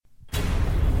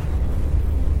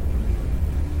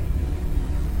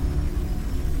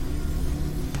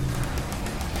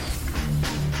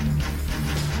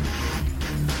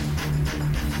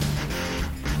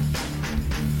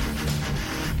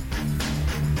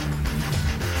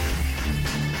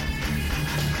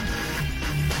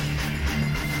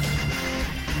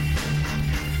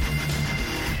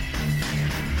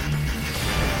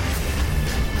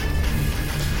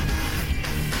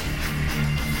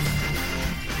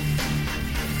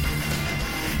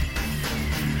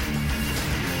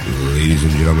Ladies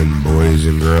and gentlemen, boys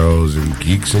and girls, and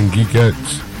geeks and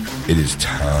geekettes, it is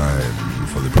time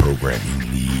for the program you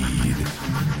need,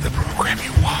 the program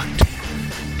you want.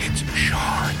 It's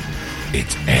Sean,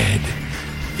 it's Ed,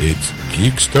 it's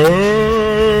Geeksters.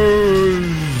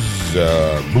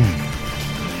 Boom.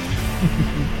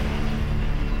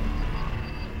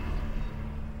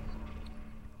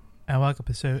 And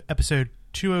welcome to episode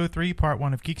 203, part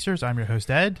 1 of Geeksters. I'm your host,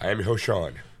 Ed. I am your host,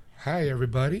 Sean. Hi,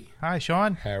 everybody. Hi,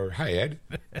 Sean. Hi, Ed.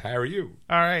 How are you?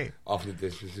 All right. Off in the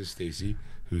distance is Stacy,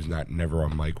 who's never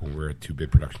on mic when we're at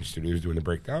 2-Bit Production Studios doing the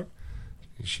breakdown.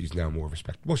 She's now more of a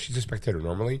spectator. Well, she's a spectator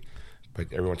normally, but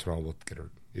every once in a while we'll get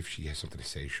her. If she has something to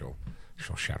say, she'll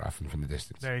shout off from the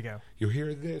distance. There you go. You'll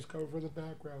hear this coming from the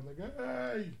background, like,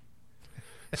 hey!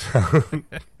 So,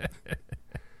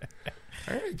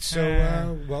 all right,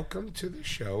 so welcome to the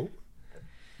show.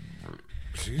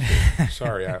 Excuse me.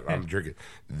 Sorry, I'm drinking.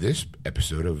 This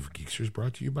episode of Geeksters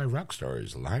brought to you by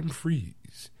Rockstar's Lime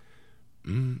Freeze.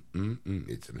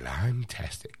 It's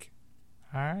lime-tastic.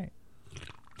 All right.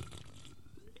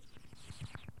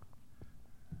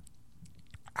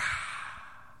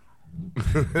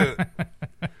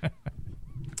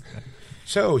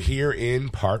 So here in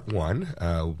part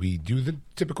 1, we do the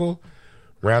typical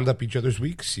round up each other's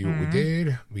week, see what we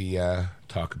did. We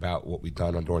talk about what we've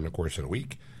done during the course of the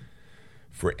week.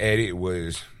 For Ed, it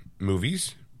was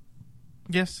movies.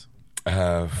 Yes.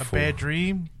 A bad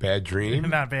dream. Bad dream.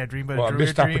 Not bad dream, but a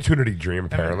missed opportunity dream,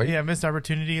 apparently. Yeah, missed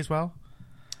opportunity as well.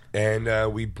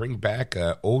 And we bring back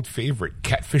old favorite,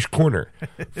 Catfish Corner,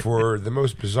 for the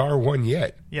most bizarre one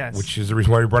yet. Yes. Which is the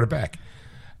reason why we brought it back.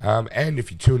 And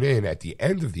if you tune in at the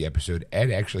end of the episode, Ed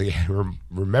actually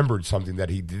remembered something that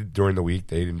he did during the week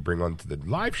that he didn't bring onto the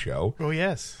live show. Oh,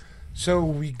 yes. So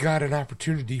we got an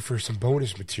opportunity for some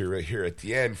bonus material here at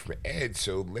the end from Ed.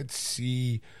 So let's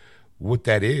see what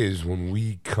that is when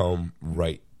we come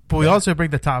right. But we also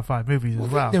bring the top 5 movies as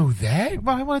well. They know that.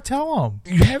 Well, I want to tell them.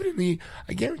 You have it in the.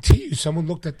 I guarantee you, someone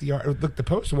looked at the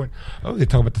post and went, "Oh, they're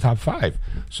talking about the top 5."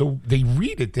 So they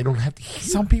read it. They don't have to hear.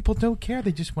 Some people don't care.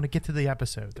 They just want to get to the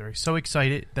episode. They're so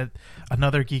excited that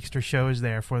another Geekster show is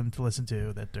there for them to listen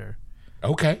to that they're.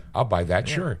 Okay, I'll buy that.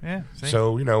 Yeah, sure. Yeah.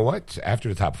 So you know what? After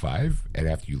the top 5, and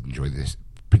after you enjoy this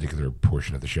particular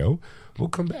portion of the show, we'll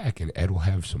come back and Ed will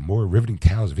have some more riveting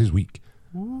tales of his week.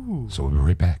 Ooh. So we'll be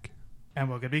right back. And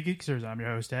welcome to Geeksters. I'm your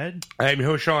host, Ed. I'm your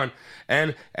host, Sean.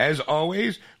 And as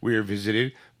always, we are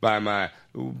visited by my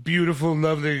beautiful,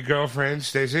 lovely girlfriend,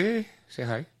 Stacey. Say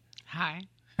hi. Hi.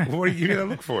 What are you going to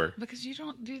look for? Because you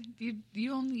don't do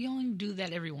you only do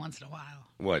that every once in a while.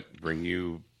 What?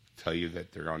 Tell you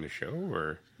that they're on the show,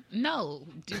 or no?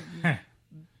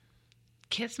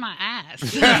 Kiss my ass.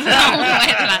 That's the only way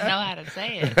that I know how to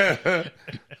say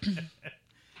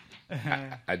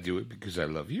it. I do it because I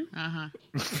love you. Uh-huh.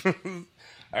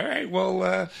 All right.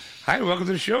 Well, hi. Welcome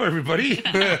to the show, everybody.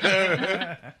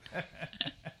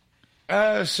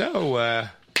 So,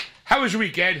 how was your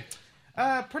weekend?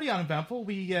 Pretty uneventful.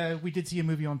 We did see a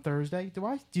movie on Thursday.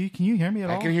 Can you hear me at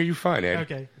all? I can hear you fine, Ed.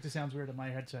 Okay. It just sounds weird in my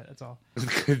headset. That's all.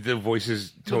 The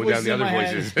voices tone down the other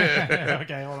voices.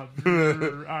 Okay, hold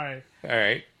on. All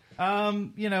right.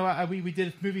 We did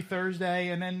a movie Thursday,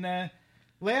 and then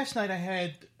last night I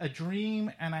had a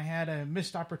dream, and I had a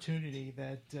missed opportunity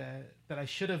that I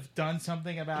should have done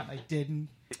something about. I didn't.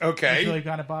 Okay. It really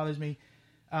kind of bothers me.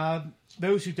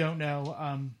 Those who don't know,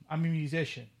 I'm a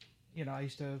musician. I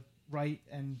used to write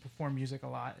and perform music a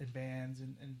lot in bands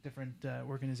and different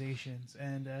organizations.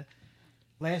 And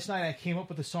last night I came up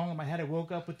with a song in my head. I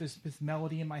woke up with this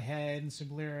melody in my head and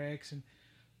some lyrics, and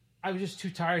I was just too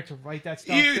tired to write that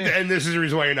stuff. And this is the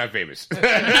reason why you're not famous.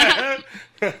 I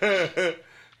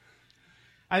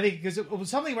think because it was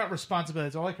something about responsibility.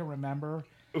 It's all I can remember.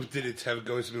 Did it have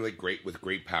go something like with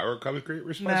great power comes great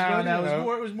responsibility?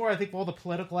 No. It was more. I think all the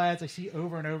political ads I see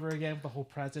over and over again with the whole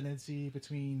presidency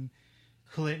between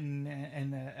Clinton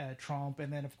and Trump,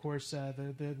 and then of course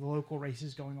the local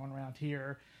races going on around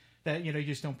here. That you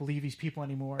just don't believe these people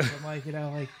anymore. So I'm like,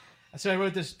 so I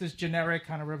wrote this generic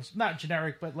kind of not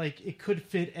generic, but like it could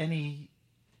fit any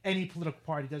political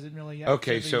party. Doesn't really.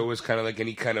 Okay, so it was kind of like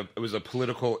it was a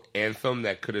political anthem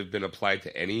that could have been applied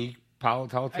to any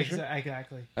politician.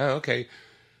 Exactly. Oh, okay.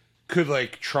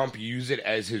 Could Trump use it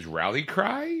as his rally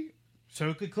cry?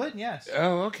 So could Clinton, yes.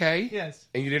 Oh, okay. Yes.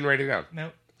 And you didn't write it down?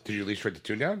 No. Did you at least write the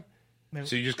tune down? No.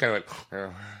 So you just kind of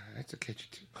oh, that's a catchy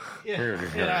tune. Yeah.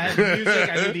 I had the music.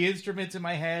 I knew the instruments in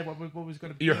my head. What was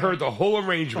going to be? You heard the whole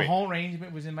arrangement. The whole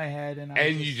arrangement was in my head,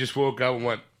 and you just woke up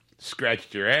and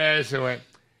scratched your ass and went,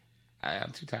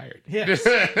 I'm too tired. Yes.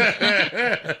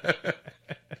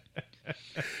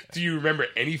 Do you remember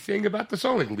anything about the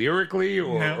song, like lyrically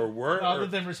or word? Other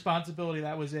than responsibility,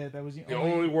 that was it. That was the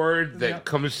only word that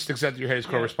Yep. sticks out to your head is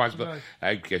called Yeah, responsibility. right.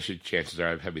 I guess your chances are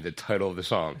I'd be the title of the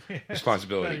song,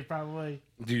 responsibility. Probably.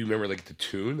 Do you remember like the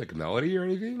tune, like a melody or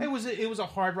anything? It was a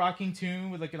hard rocking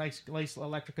tune with like a nice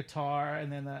electric guitar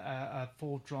and then a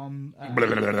full drum.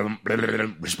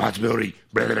 Responsibility.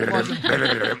 It wasn't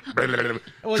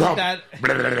that.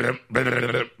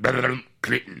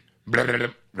 Clinton.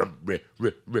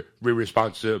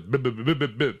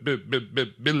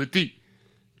 Responsibility.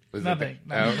 Nothing.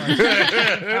 Oh.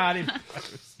 Not even.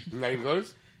 Not even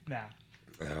close? No.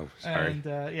 Oh, sorry. And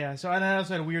yeah, so I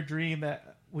also had a weird dream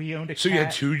that we owned a So cat. you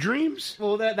had two dreams?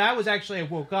 Well, that was actually I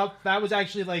woke up. That was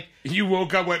actually like You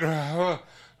woke up, went,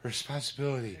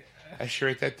 responsibility. I should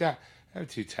write that down. I'm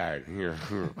too tired. Here.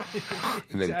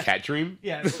 And then cat dream?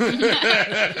 yes.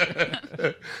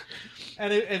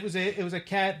 And it was a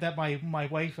cat that my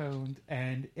wife owned,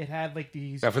 and it had like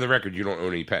these. Now, for the record, you don't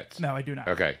own any pets. No, I do not.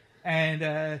 Okay.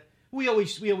 And we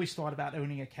always thought about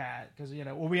owning a cat because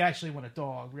we actually want a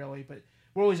dog really, but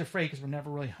we're always afraid because we're never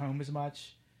really home as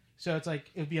much. So it's like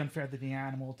it would be unfair to the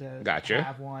animal to Gotcha.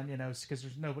 have one, because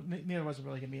there's neither of us are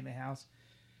really gonna be in the house.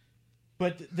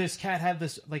 But this cat had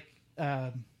this like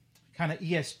kind of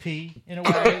ESP in a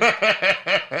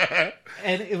way,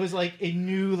 and it was like it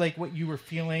knew like what you were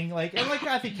feeling, like and like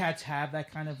I think cats have that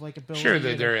kind of like ability. Sure,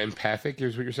 they're empathic,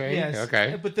 is what you're saying? Yes.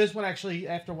 Okay. But this one actually,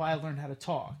 after a while, learned how to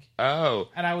talk. Oh,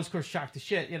 And I was, of course, shocked to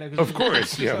shit, 'cause Of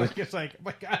course, yeah. It's like, oh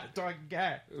my God, a talking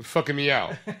cat. fucking me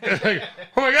out. Like,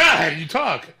 oh my God, you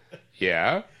talk.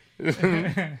 Yeah.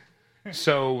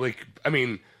 So, like, I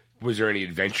mean, was there any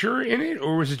adventure in it?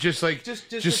 Or was it just like, just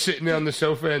sitting on the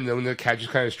sofa and then the cat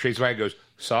just kind of strays by and goes,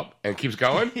 sup, and keeps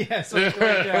going? Yes.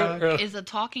 Is a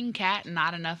talking cat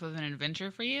not enough of an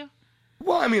adventure for you?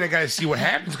 Well, I mean, I got to see what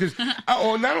happens because,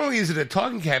 not only is it a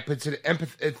talking cat, but it's an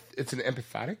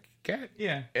empathetic cat.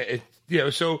 Yeah.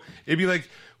 So it'd be like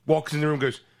walks in the room, and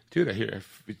goes, dude, I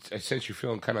sense you're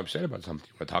feeling kind of upset about something.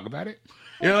 You want to talk about it?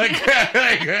 Like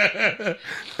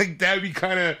that would be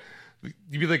kind of.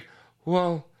 You'd be like,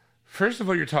 well, first of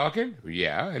all, you're talking,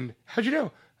 yeah, and how'd you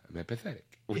know? I'm empathetic.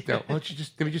 Now, why don't you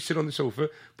let me just sit on the sofa,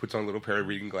 puts on a little pair of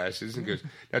reading glasses, and goes,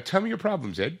 now tell me your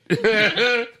problems, Ed.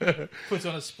 Puts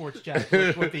on a sports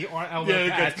jacket with the elbow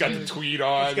pads. got the tweed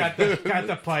on. Got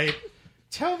the pipe.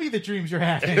 Tell me the dreams you're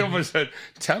having. I almost said,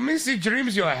 tell me the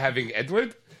dreams you are having,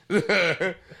 Edward.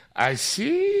 I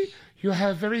see you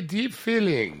have very deep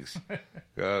feelings.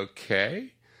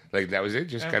 Okay. Like, that was it?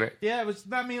 Just kind of... Yeah, it was.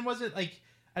 I mean, it wasn't like...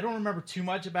 I don't remember too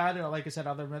much about it, like I said,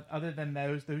 other than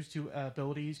those two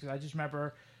abilities, because I just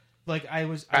remember, like, I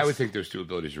would think those two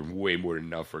abilities are way more than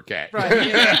enough for a cat.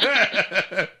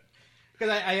 Right. Because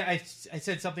I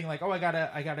said something like, oh, I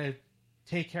gotta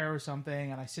take care of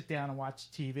something, and I sit down and watch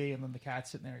TV, and then the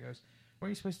cat's sitting there and goes,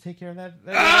 weren't you supposed to take care of that?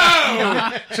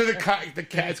 Oh! So the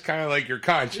cat's kind of like your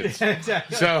conscience.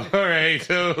 Exactly. So, all right.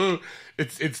 So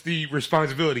it's the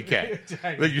responsibility cat.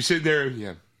 Exactly. Like, you're sitting there and,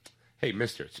 yeah, hey,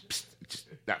 mister, it's just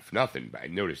not for nothing, but I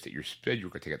noticed that you said you were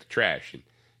going to take out the trash, and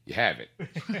you haven't.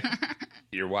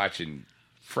 You're watching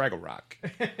Fraggle Rock,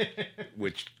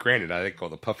 which, granted, I like all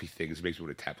the puffy things makes me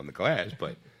want to tap on the glass,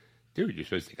 but, dude, you're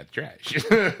supposed to take out the trash.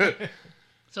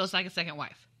 So it's like a second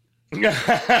wife.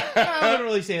 I wouldn't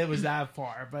really say it was that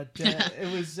far, but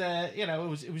it was,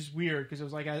 it was weird because it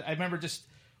was like I remember just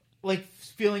like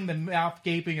feeling the mouth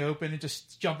gaping open and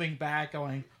just jumping back,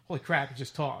 going, "Holy crap, he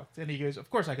just talked!" And he goes, "Of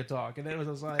course I could talk." And then it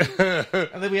was like,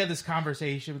 and then we had this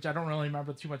conversation, which I don't really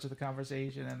remember too much of the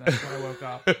conversation. And that's when I woke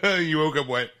up. You woke up,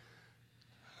 what?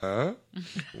 Huh?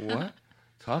 What?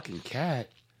 Talking cat?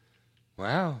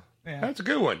 Wow, Yeah. that's a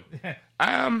good one.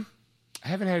 I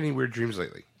haven't had any weird dreams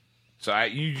lately. So I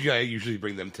usually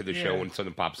bring them to the show when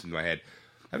something pops into my head.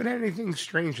 I haven't had anything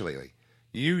strange lately.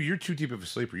 You're too deep of a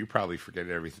sleeper. You probably forget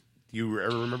everything. You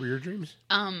ever remember your dreams?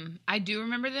 I do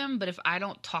remember them, but if I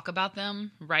don't talk about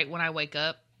them right when I wake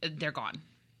up, they're gone.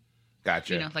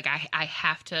 Gotcha. You know, like I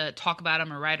have to talk about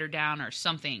them or write her down or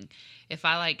something. If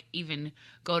I like even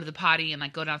go to the potty and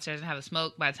like go downstairs and have a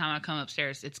smoke, by the time I come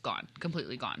upstairs, it's gone,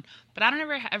 completely gone. But I don't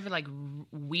ever like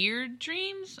weird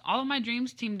dreams. All of my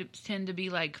dreams tend to be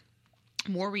like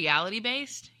more reality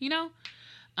based, you know?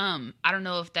 I don't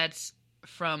know if that's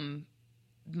from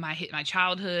my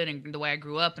childhood and the way I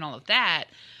grew up and all of that,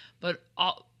 but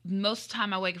most of the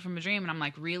time I wake up from a dream and I'm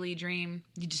like, really, dream?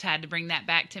 You just had to bring that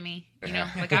back to me, you know?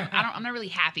 Like I'm not really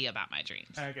happy about my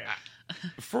dreams. Okay.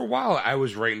 For a while, I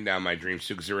was writing down my dreams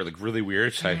too because they were like really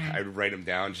weird. So I'd write them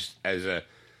down just as a.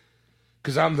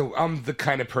 Because I'm the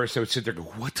kind of person that would sit there and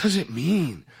go, what does it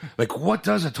mean? Like, what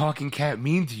does a talking cat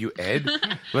mean to you, Ed?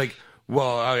 Like,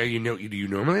 well, do you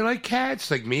normally like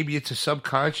cats? Like maybe it's a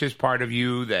subconscious part of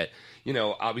you that,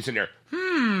 I'll be sitting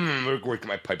there, working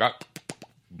my pipe out,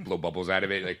 blow bubbles out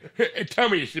of it. Like, hey, tell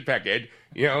me to sit back, Ed.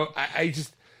 I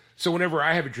just, so whenever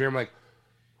I have a dream, I'm like,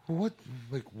 what,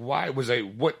 like,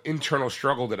 what internal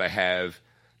struggle did I have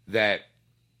that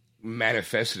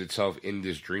manifested itself in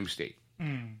this dream state?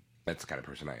 That's the kind of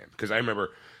person I am. Because I remember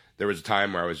there was a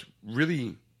time where I was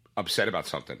really upset about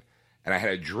something, and I had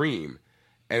a dream,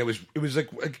 and it was like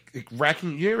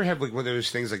racking. You ever have like one of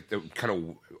those things like the kind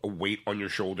of a weight on your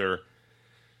shoulder,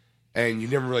 and you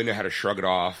never really know how to shrug it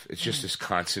off? It's just this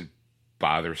constant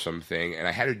bothersome thing. And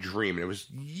I had a dream, and it was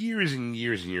years and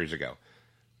years and years ago,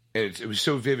 and it was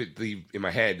so vividly in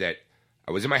my head that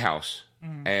I was in my house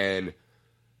and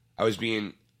I was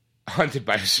being hunted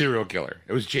by a serial killer.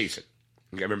 It was Jason.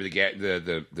 I remember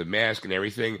the mask and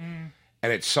everything.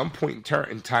 And at some point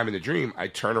in time in the dream, I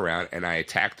turned around and I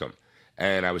attacked him,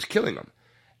 and I was killing him.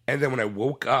 And then when I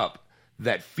woke up,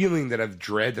 that feeling of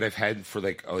dread that I've had for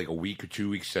like a week or 2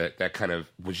 weeks, that kind of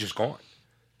was just gone.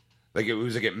 Like it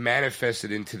was like it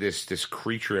manifested into this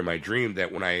creature in my dream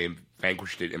that when I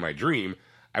vanquished it in my dream,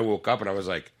 I woke up and I was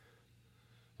like,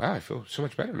 wow, I feel so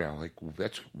much better now. Like,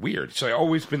 that's weird. So I've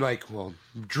always been like, well,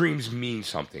 dreams mean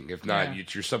something. If not,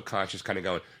 it's your subconscious kind of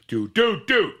going, dude,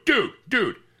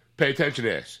 pay attention to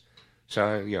this.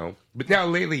 So, but now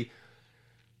lately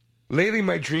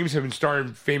my dreams have been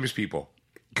starring famous people.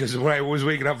 Because when I was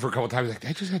waking up for a couple of times, like,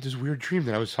 I just had this weird dream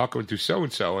that I was talking to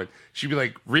so-and-so. And she'd be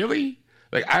like, really?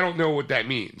 Like, I don't know what that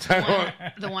means.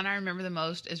 The one I remember the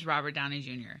most is Robert Downey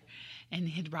Jr.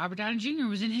 And Robert Downey Jr.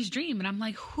 was in his dream. And I'm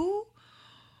like, who?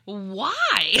 Why?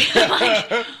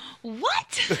 Like,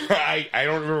 what? I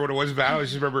don't remember what it was about. I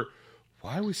just remember,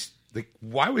 why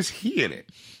was he in it?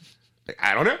 Like,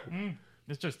 I don't know.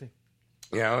 Interesting.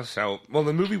 So, well,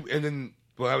 the movie, and then,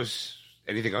 that was,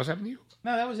 anything else happen to you?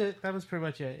 No, that was it. That was pretty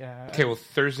much it, yeah. Okay, well,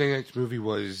 Thursday night's movie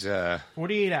was...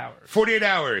 48 Hours. 48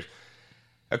 Hours.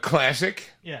 A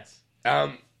classic. Yes.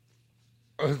 The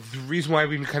reason why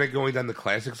we've been kind of going down the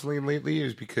classics lane lately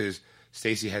is because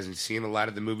Stacy hasn't seen a lot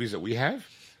of the movies that we have.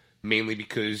 Mainly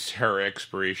because her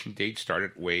expiration date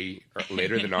started way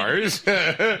later than ours.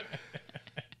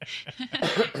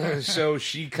 So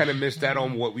she kind of missed out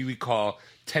on what we would call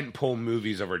tentpole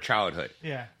movies of her childhood.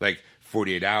 Yeah. Like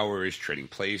 48 Hours, Trading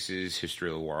Places, History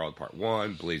of the World Part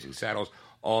 1, Blazing Saddles.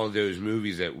 All of those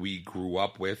movies that we grew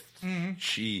up with,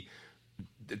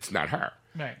 it's not her.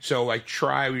 Right. So we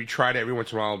try to every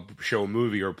once in a while show a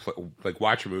movie or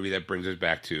watch a movie that brings us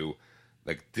back to,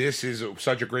 like, this is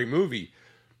such a great movie.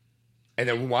 And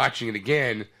then watching it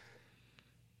again,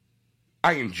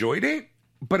 I enjoyed it,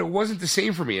 but it wasn't the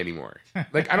same for me anymore.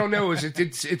 Like, I don't know,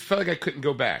 it felt like I couldn't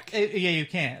go back. You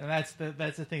can't. And that's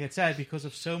the thing. It's sad because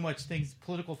of so much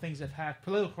political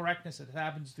correctness that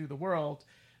happens through the world,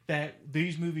 that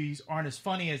these movies aren't as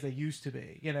funny as they used to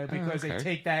be. Because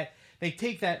they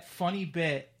take that funny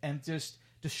bit and just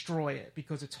destroy it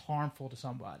because it's harmful to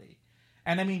somebody.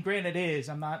 And I mean, granted, it is.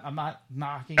 I'm not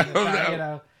knocking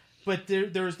it. But there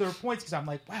are points because I'm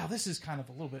like, wow, this is kind of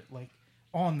a little bit like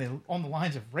on the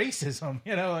lines of racism,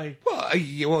 like.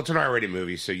 Well, it's an R-rated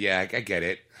movie, so yeah, I get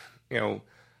it.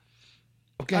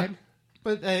 Okay.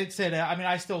 But I said,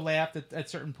 I still laughed at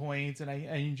certain points and I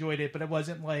enjoyed it, but it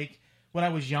wasn't like when I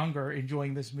was younger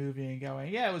enjoying this movie and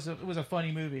going, yeah, it was a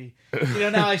funny movie.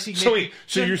 Now I see.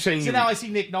 You're saying now I see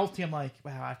Nick Nolte. I'm like,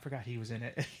 wow, I forgot he was in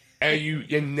it.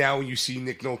 And now when you see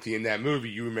Nick Nolte in that movie,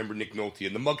 you remember Nick Nolte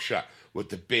in the mugshot with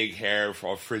the big hair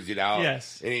all frizzed out.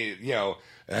 Yes. And he,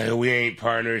 we ain't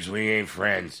partners, we ain't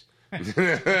friends.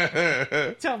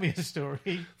 Tell me a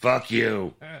story. Fuck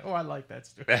you. I like that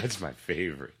story. That's my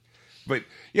favorite. But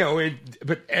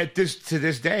but to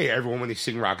this day, everyone when they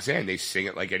sing Roxanne, they sing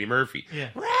it like Eddie Murphy. Yeah.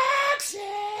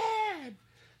 Roxanne.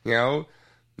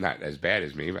 Not as bad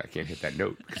as me, but I can't hit that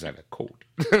note because I have a cold.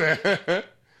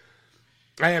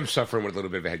 I am suffering with a little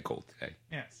bit of a head cold today.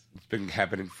 Yes. It's been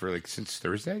happening for since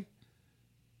Thursday.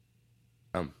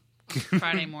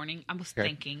 Friday morning. I was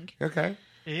thinking. Okay.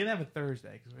 Yeah, you didn't have a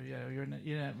Thursday because you're not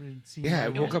really seeing. Yeah,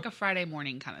 it was like a Friday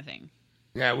morning kind of thing.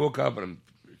 Yeah, I woke up and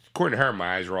according to her,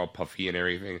 my eyes were all puffy and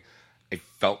everything. I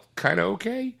felt kind of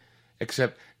okay,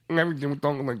 except everything was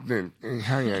talking like this.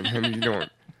 How you doing?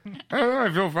 I don't know.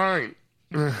 I feel fine.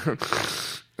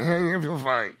 I feel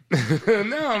fine.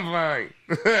 No, I'm fine.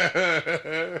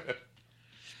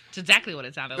 It's exactly what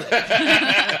it sounded like.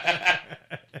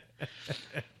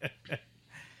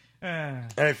 And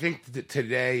I think that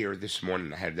today or this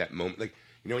morning I had that moment, like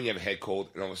when you have a head cold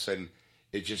and all of a sudden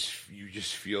you just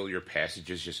feel your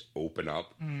passages just open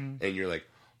up and you're like,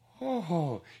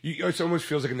 oh, it almost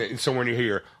feels like in somewhere you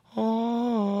hear,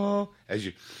 oh, as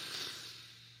you,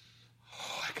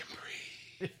 I can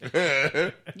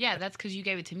breathe. Yeah, that's because you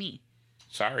gave it to me.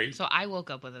 Sorry. So I woke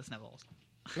up with the sniffles.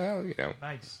 Well,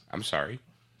 Nice. I'm sorry.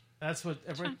 That's what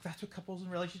couples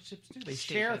and relationships do. They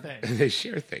share Stupid. things, They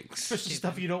share things. especially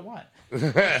stuff you don't want.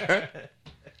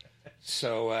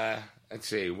 So, let's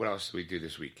see. What else did we do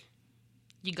this week?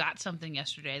 You got something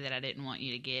yesterday that I didn't want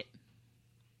you to get.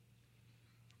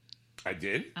 I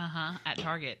did? At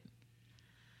Target.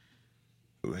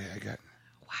 Ooh, I got...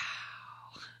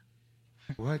 Wow.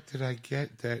 What did I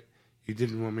get that you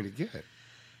didn't want me to get?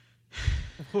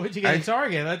 What did you get at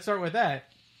Target? Let's start with that.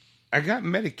 I got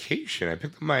medication. I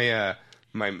picked up my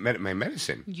my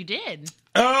medicine. You did.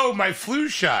 Oh, my flu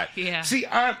shot. Yeah. See,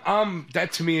 I'm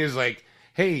that to me is like,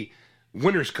 hey,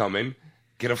 winter's coming,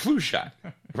 get a flu shot,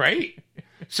 right?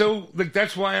 So like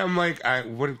that's why I'm like,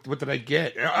 what did I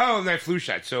get? Oh, that flu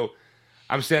shot. So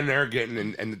I'm standing there getting,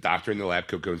 and the doctor in the lab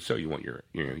coat goes, so you want your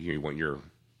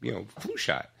flu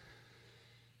shot?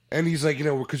 And he's like,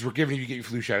 because we're giving you get your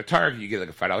flu shot at Target, you get like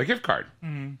a $5 gift card.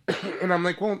 Mm-hmm. And I'm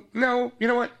like, well, no, you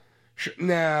know what? Sure,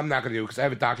 nah, I'm not going to do it because I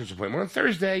have a doctor's appointment on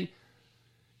Thursday.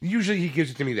 Usually he gives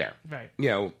it to me there. Right.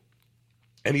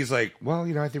 And he's like, well, I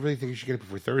really think you should get it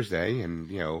before Thursday.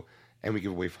 And, and we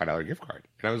give away a $5 gift card.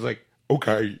 And I was like,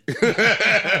 okay.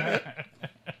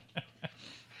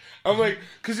 I'm like,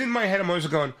 because in my head, I'm always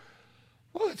going,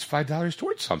 well, it's $5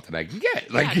 towards something I can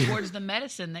get. Like, towards the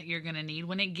medicine that you're going to need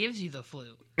when it gives you the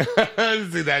flu.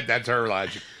 See, that's her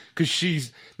logic. Because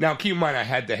she's... Now, keep in mind, I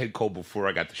had the head cold before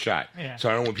I got the shot. Yeah. So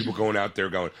I don't want people going out there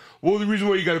going, well, the reason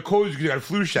why you got a cold is because you got a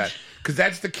flu shot. Because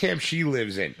that's the camp she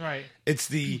lives in. Right. It's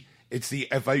the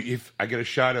if I get a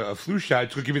shot, a flu shot,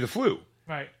 it's going to give me the flu.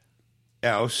 Right.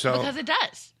 So... Because it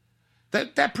does.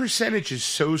 That percentage is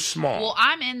so small. Well,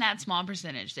 I'm in that small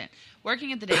percentage then.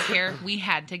 Working at the daycare, we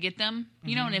had to get them.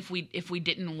 And if we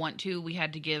didn't want to, we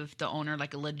had to give the owner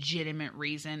like a legitimate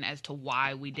reason as to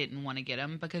why we didn't want to get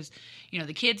them because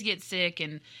the kids get sick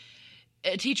and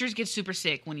teachers get super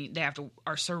sick when they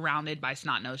are surrounded by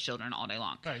snot-nosed children all day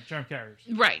long. Right, germ carriers.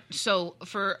 Right. So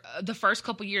for the first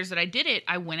couple years that I did it,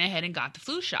 I went ahead and got the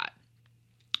flu shot.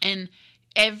 And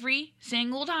every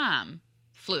single time,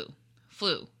 flu.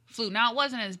 Now, it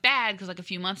wasn't as bad because, like, a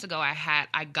few months ago,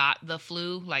 I got the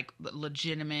flu, like,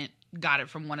 legitimate, got it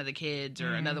from one of the kids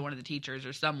or another one of the teachers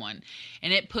or someone.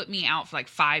 And it put me out for, like,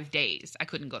 5 days. I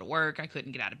couldn't go to work. I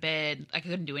couldn't get out of bed. I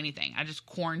couldn't do anything. I just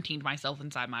quarantined myself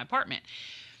inside my apartment.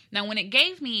 Now, when it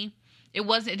gave me... It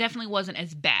definitely wasn't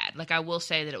as bad. Like, I will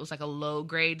say that it was like a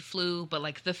low-grade flu, but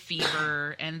like the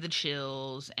fever and the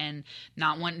chills and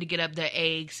not wanting to get up, the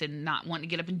aches and not wanting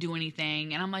to get up and do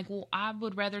anything. And I'm like, well, I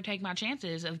would rather take my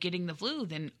chances of getting the flu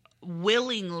than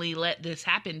willingly let this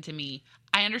happen to me.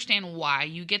 I understand why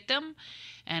you get them,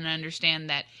 and I understand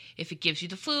that if it gives you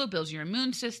the flu, it builds your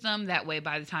immune system. That way,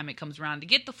 by the time it comes around to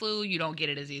get the flu, you don't get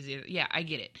it as easy. Yeah, I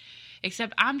get it.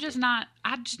 Except I just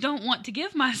don't want to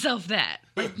give myself that.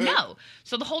 Like, no.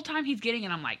 So the whole time he's getting it,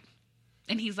 I'm like,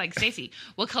 and he's like, Stacey,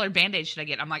 what color Band-Aid should I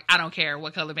get? I'm like, I don't care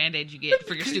what color Band-Aid you get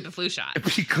for your stupid flu shot.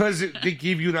 Because they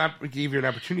gave you an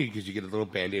opportunity because you get a little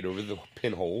Band-Aid over the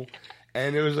pinhole.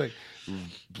 And it was like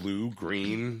blue,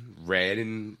 green, red,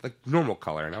 and like normal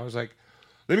color. And I was like,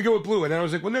 let me go with blue. And then I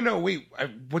was like, well, no, wait.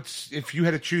 If you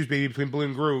had to choose, baby, between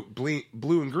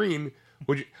blue and green,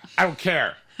 would you? I don't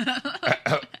care.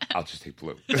 I'll just take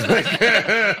blue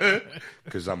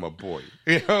because I'm a boy.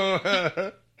 It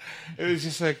was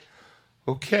just like,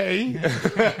 okay.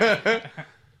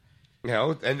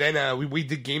 And then we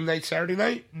did game night Saturday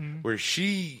night where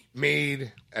she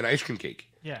made an ice cream cake.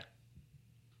 Yeah.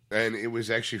 And it was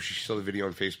actually, she saw the video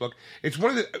on Facebook. It's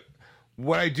one of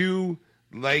what I do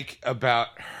like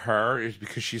about her is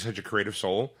because she's such a creative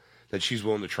soul that she's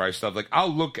willing to try stuff. Like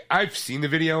I've seen the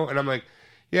video and I'm like,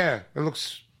 yeah, it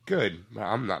looks good.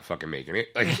 I'm not fucking making it.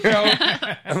 Like,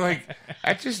 I'm like,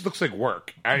 that just looks like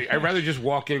work. I'd rather just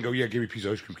walk in and go, yeah, give me a piece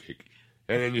of ice cream cake.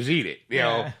 And then just eat it,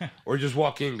 or just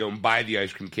walk in and go and buy the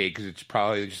ice cream cake because it's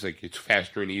probably just like, it's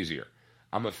faster and easier.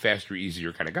 I'm a faster,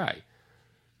 easier kind of guy.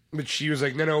 But she was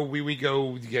like, no, we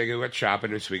go out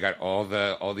shopping, and so we got all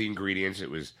the ingredients. It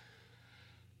was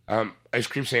ice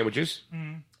cream sandwiches,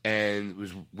 and it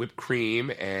was whipped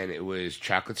cream, and it was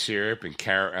chocolate syrup, and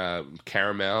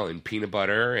caramel, and peanut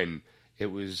butter, and it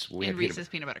was Reese's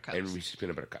peanut butter cups. And Reese's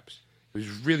peanut butter cups. It was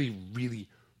really, really,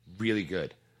 really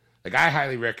good. Like, I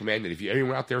highly recommend it. If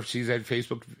anyone out there sees that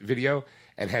Facebook video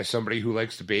and has somebody who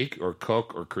likes to bake or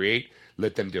cook or create,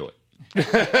 let them do it.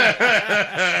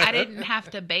 I didn't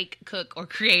have to bake, cook, or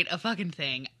create a fucking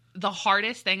thing. The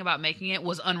hardest thing about making it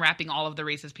was unwrapping all of the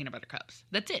Reese's peanut butter cups.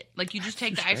 That's it. Like, you just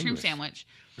take the ice cream sandwich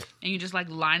and you just like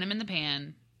line them in the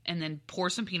pan and then pour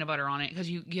some peanut butter on it because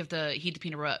you have to heat the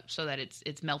peanut butter up so that it's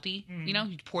melty. You know,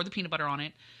 you pour the peanut butter on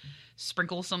it,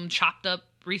 sprinkle some chopped up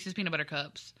Reese's peanut butter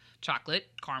cups, chocolate,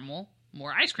 caramel,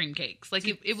 more ice cream cakes. Like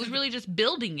it was really just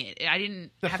building it. I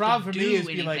didn't. The have problem to for do me is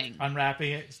anything. be like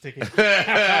unwrapping it, sticking.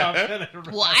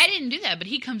 Well, I didn't do that, but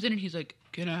he comes in and he's like,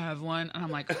 "Can I have one?" And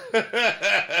I'm like,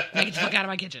 "Make it the fuck out of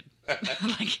my kitchen!"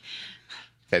 Like,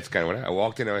 That's kind of what I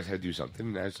walked in. I had to do something,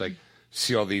 and I was like,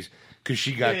 see all these because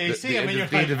she got Yeah, you see 'em and you're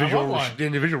the like, individual I want one. the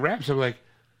individual wraps. I'm like,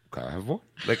 can I have one?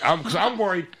 Like I'm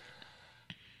worried.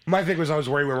 My thing was I was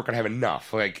worried we weren't gonna have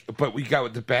enough. Like, but we got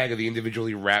with the bag of the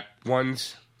individually wrapped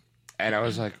ones, and I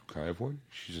was like, can I have one?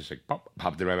 She's just like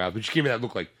popped it in my mouth, but she gave me that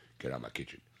look like, get out of my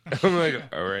kitchen. I'm like,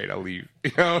 all right, I'll leave.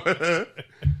 You know, but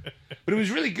it was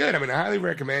really good. I mean, I highly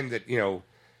recommend that. You know,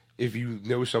 if you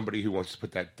know somebody who wants to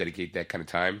dedicate that kind of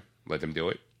time, let them do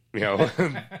it. You know,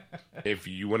 if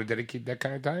you want to dedicate that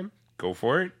kind of time, go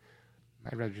for it.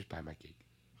 I'd rather just buy my cake.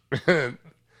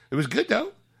 It was good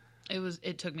though.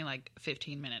 it took me like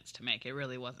 15 minutes to make. It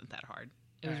really wasn't that hard.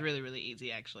 It was really, really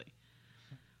easy, actually.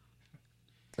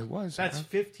 It was. That's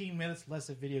 15 minutes less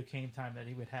of video game time that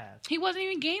he would have. He wasn't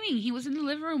even gaming. He was in the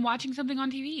living room watching something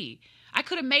on TV. I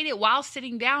could have made it while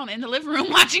sitting down in the living room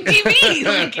watching TV.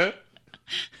 Like,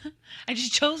 I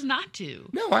just chose not to.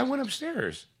 No, I went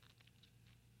upstairs.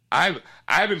 I've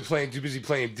been too busy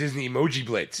playing Disney Emoji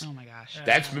Blitz. Oh my gosh.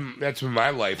 That's been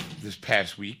my life this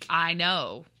past week. I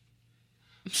know.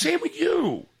 Same with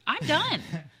you. I'm done.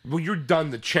 Well, you're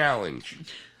done the challenge.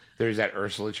 There's that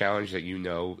Ursula challenge that you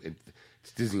know.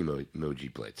 It's Disney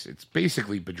Emoji Blitz. It's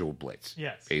basically Bejeweled Blitz.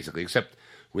 Yes. Basically, except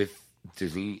with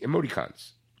Disney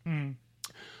emoticons.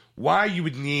 Why you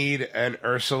would need an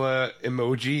Ursula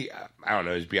emoji, I don't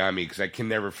know, is beyond me because I can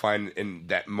never find in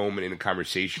that moment in a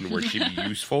conversation where she'd be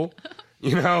useful.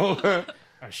 You know?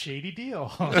 A shady deal.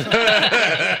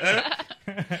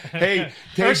 Hey,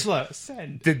 Ursula,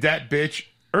 send. did that bitch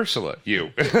Ursula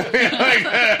you?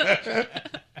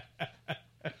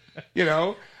 You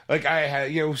know, like I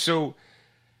had, you know, so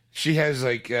she has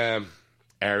like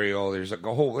Ariel. There's like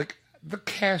a whole like the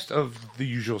cast of the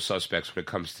usual suspects when it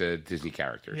comes to Disney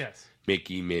characters. Yes.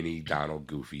 Mickey, Minnie, Donald,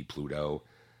 Goofy, Pluto,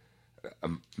 a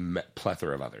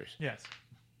plethora of others. Yes.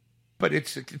 But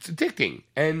it's addicting,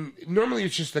 and normally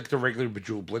it's just like the regular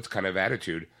Bejeweled Blitz kind of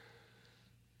attitude.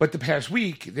 But the past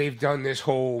week they've done this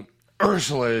whole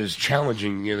Ursula is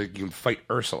challenging. You know, like you can fight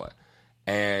Ursula,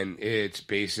 and it's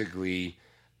basically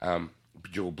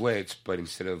Bejeweled Blitz, but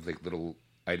instead of like little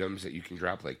items that you can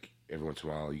drop, like every once in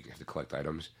a while you have to collect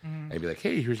items and be like,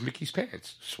 hey, here's Mickey's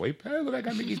pants. Swipe, oh, look, I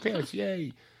got Mickey's pants,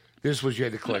 yay. This was you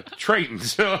had to collect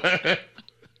Tritons.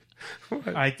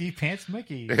 ID Pants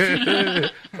Mickey. Oh,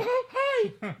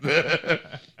 hi.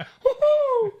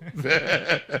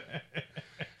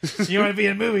 You want to be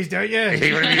in movies, don't you?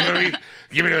 Hey, what are you-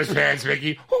 give me those pants,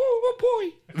 Mickey.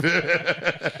 Oh,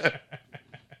 boy.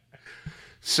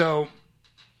 So,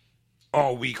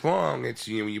 all week long, it's,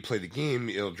 you know, when you play the game,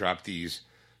 it'll drop these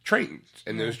Tritons.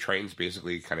 And those Tritons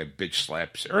basically kind of bitch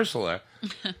slaps Ursula.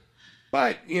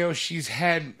 But, you know,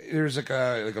 there's like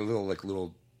a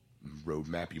little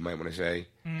roadmap, you might want to say.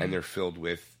 And they're filled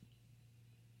with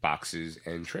boxes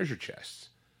and treasure chests.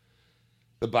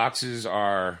 The boxes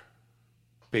are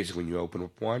basically when you open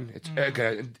up one, it's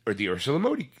or the Ursula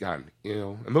emoticon, you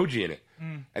know, emoji in it.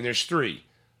 And there's 3.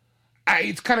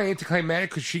 It's kind of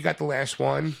anticlimactic because she got the last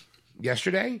one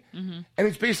yesterday. And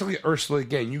it's basically Ursula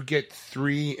again. You get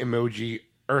 3 emoji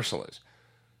Ursulas.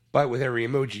 But with every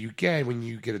emoji you get, when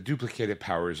you get a duplicate, it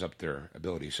powers up their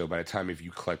ability. So by the time if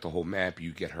you collect the whole map,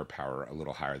 you get her power a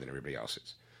little higher than everybody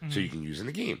else's. So you can use in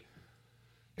the game.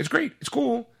 It's great. It's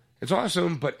cool. It's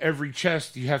awesome. But every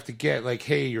chest you have to get, like,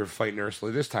 hey, you're fighting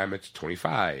Ursula this time, it's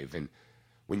 25. And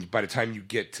by the time you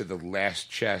get to the last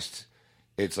chest,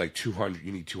 it's like 200.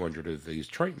 You need 200 of these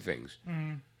Triton things.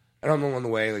 And on the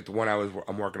way, like the one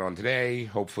I'm working on today,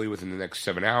 hopefully within the next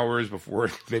 7 hours before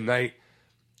midnight,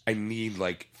 I need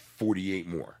like 48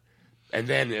 more. And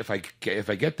then if I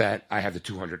get that, I have the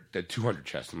 200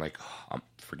 chest. I'm like,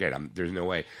 there's no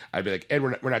way. I'd be like, Ed,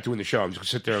 we're not doing the show. I'm just gonna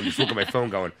sit there and just look at my phone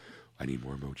going, I need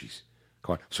more emojis.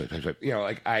 Come on, swipe. You know,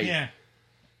 like Yeah.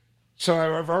 So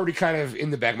I've already kind of in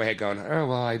the back of my head going, oh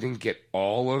well, I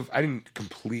didn't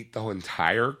complete the whole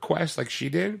entire quest like she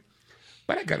did,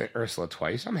 but I got an Ursula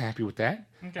twice. I'm happy with that.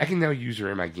 Okay. I can now use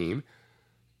her in my game,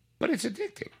 but it's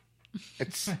addicting.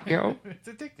 It's, you know, It's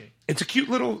addicting. it's a cute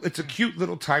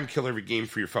little time killer game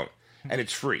for your phone, and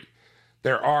it's free.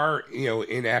 There are, you know,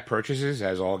 in-app purchases,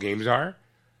 as all games are,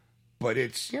 but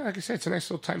it's, you know, like I said, it's a nice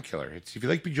little time killer. It's if you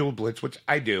like Bejeweled Blitz, which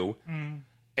I do,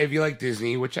 if you like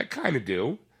Disney, which I kind of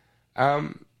do,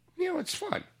 you know, it's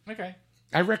fun. Okay.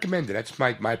 I recommend it. That's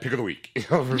my pick of the week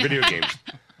for video games.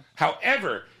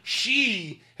 However,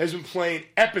 she has been playing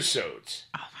episodes.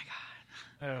 Oh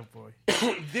my god. Oh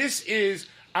boy. This is,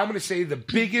 I'm going to say, the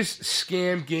biggest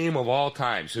scam game of all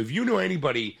time. So if you know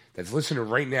anybody that's listening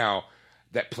right now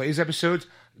that plays episodes,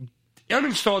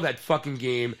 uninstall that fucking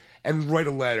game and write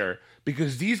a letter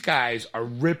because these guys are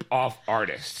rip-off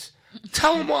artists.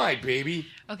 Tell them why, baby.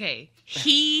 Okay,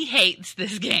 he hates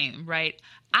this game, right?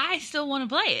 I still want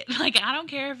to play it. Like, I don't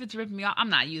care if it's ripping me off. I'm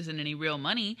not using any real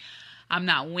money. I'm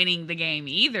not winning the game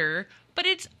either. But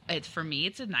it's for me,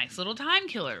 it's a nice little time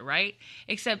killer, right?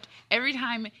 Except every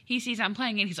time he sees I'm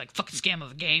playing it, he's like, fucking scam of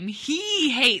the game. He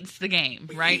hates the game,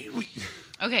 right?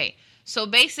 Okay, so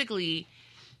basically,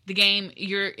 the game,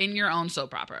 you're in your own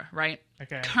soap opera, right?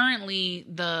 Okay. Currently,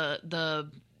 the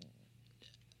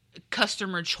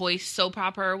customer choice soap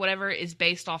opera or whatever is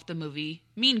based off the movie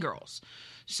Mean Girls.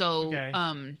 So,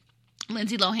 Okay.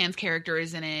 Lindsay Lohan's character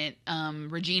is in it.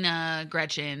 Regina,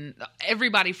 Gretchen,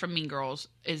 everybody from Mean Girls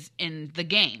is in the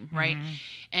game, right? Mm-hmm.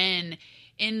 And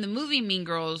in the movie Mean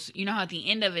Girls, you know how at the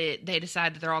end of it, they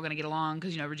decide that they're all going to get along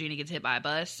because, you know, Regina gets hit by a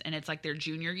bus and it's like their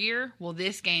junior year. Well,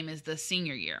 this game is the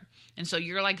senior year. And so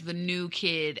you're like the new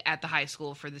kid at the high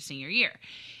school for the senior year.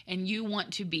 And you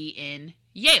want to be in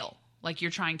Yale. Like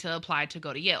you're trying to apply to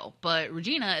go to Yale. But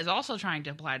Regina is also trying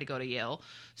to apply to go to Yale.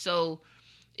 So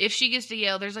if she gets to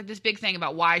Yale, there's like this big thing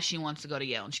about why she wants to go to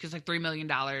Yale. And she gets like $3 million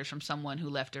from someone who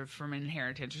left her from an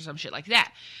inheritance or some shit like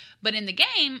that. But in the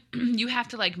game, you have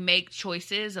to like make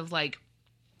choices of like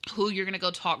who you're going to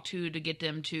go talk to get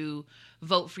them to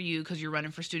vote for you because you're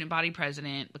running for student body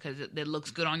president because it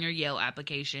looks good on your Yale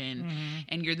application. Mm-hmm.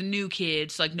 And you're the new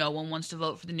kid. So like no one wants to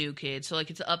vote for the new kid. So like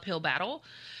it's an uphill battle.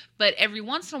 But every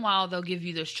once in a while, they'll give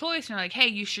you this choice. And they're like, hey,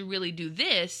 you should really do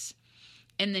this.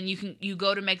 And then you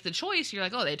go to make the choice. You're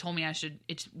like, oh, they told me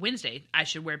it's Wednesday. I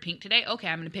should wear pink today. Okay,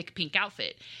 I'm going to pick a pink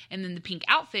outfit. And then the pink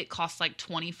outfit costs like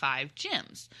 25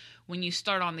 gems. When you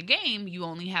start on the game, you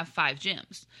only have 5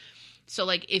 gems. So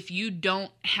like if you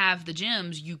don't have the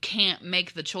gems, you can't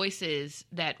make the choices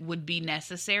that would be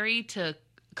necessary to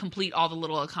complete all the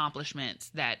little accomplishments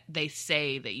that they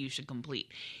say that you should complete.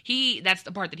 That's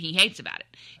the part that he hates about it.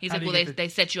 He's How like, do you well, get they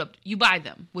set you up. You buy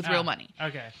them with real money.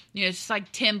 Okay. You know, it's just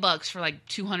like $10 for like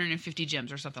 250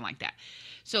 gems or something like that.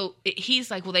 So he's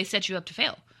like, well, they set you up to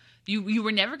fail. You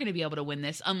were never going to be able to win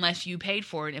this unless you paid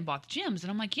for it and bought the gems.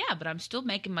 And I'm like, yeah, but I'm still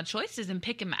making my choices and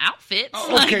picking my outfits.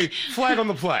 Oh, okay, flag on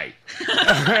the play.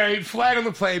 All right, flag on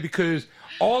the play because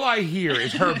all I hear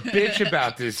is her bitch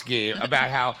about this game,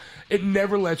 about how it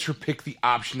never lets her pick the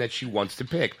option that she wants to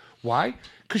pick. Why?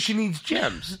 Because she needs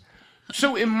gems.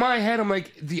 So in my head, I'm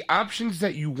like, the options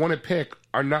that you want to pick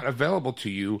are not available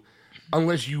to you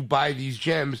unless you buy these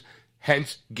gems.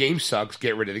 Hence, game sucks,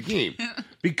 get rid of the game.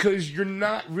 Because you're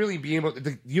not really being able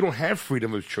to, you don't have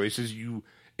freedom of choices you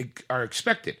are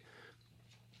expected.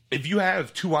 If you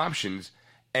have 2 options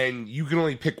and you can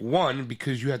only pick one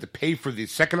because you have to pay for the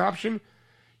second option,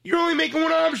 you're only making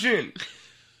one option.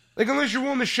 Like, unless you're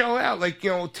willing to shell out, like,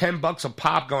 you know, $10 a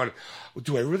pop going,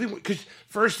 do I really want, because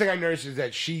first thing I noticed is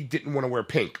that she didn't want to wear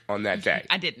pink on that day.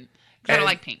 I didn't. 'Cause I don't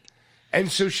like pink. And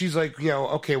so she's like, you know,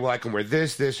 okay, well, I can wear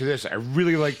this, this, or this. I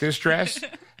really like this dress.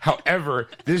 However,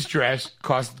 this dress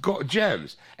costs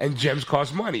gems, and gems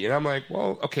cost money. And I'm like,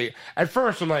 well, okay. At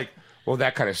first, I'm like, well,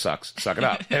 that kind of sucks. Suck it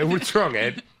up. And what's wrong,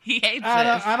 Ed? He hates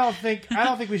I don't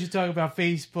think we should talk about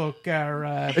Facebook or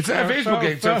It's not a Facebook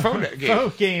game. It's a phone game.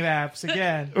 Phone game apps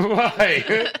again.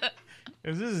 Why?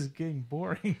 Because this is getting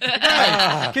boring.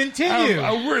 Continue.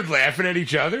 We're laughing at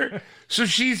each other. So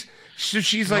she's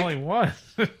like, Only one.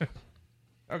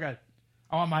 Okay.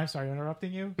 Oh, I'm sorry,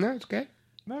 interrupting you. no, it's okay.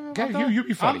 No, Okay, I'm done. you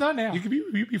be funny. I'm done now.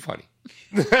 You be funny.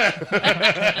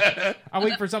 I'll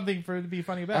wait for something to be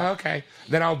funny about. Okay.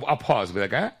 Then I'll pause and be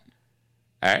like, all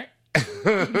right.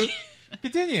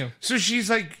 Continue. So she's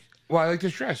like, well, I like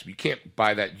this dress. You can't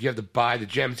buy that. You have to buy the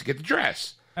gems to get the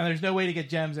dress. And there's no way to get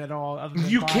gems at all. Other than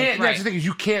You buying- can't. Right. That's the thing is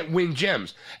you can't win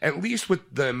gems. At least with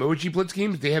the Emoji Blitz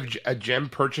games, they have a gem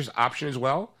purchase option as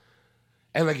well.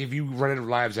 And like if you run out of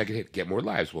lives, I can get more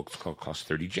lives. Well, it's going to cost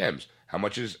 30 gems. How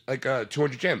much is like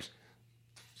 200 gems?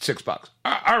 $6.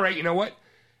 All right, you know what?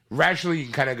 Rationally, you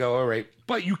can kind of go, all right,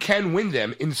 but you can win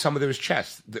them in some of those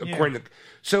chests. According to,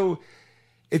 so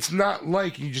it's not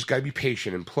like you just got to be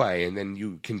patient and play, and then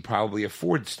you can probably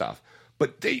afford stuff.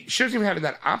 But she doesn't even have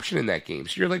that option in that game.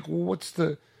 So you're like, well,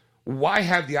 why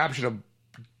have the option of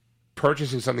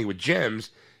purchasing something with gems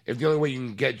if the only way you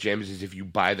can get gems is if you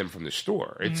buy them from the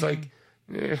store? It's like,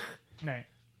 Right.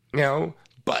 you know,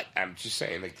 But I'm just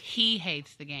saying, like, He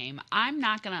hates the game. I'm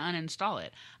not going to uninstall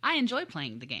it. I enjoy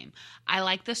playing the game. I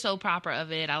like the soap opera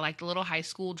of it. I like the little high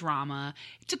school drama.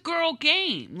 It's a girl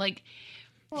game. Like,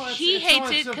 he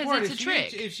hates it because it's a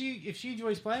trick. If she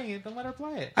enjoys playing it, then let her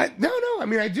play it. no. I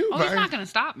mean, I do. Oh, but he's not going to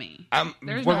stop me.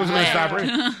 There's what no was going to way. stop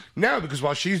her? No, because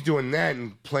while she's doing that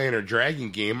and playing her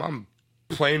dragon game, I'm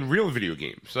playing real video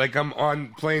games. Like, I'm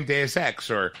on playing Deus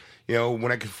Ex, or, you know,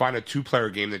 when I could find a 2-player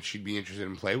game that she'd be interested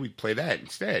in play, we'd play that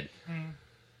instead.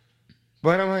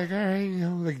 But I'm like, all right, you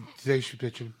know, like, today she's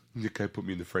bitching. The guy put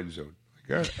me in the friend zone.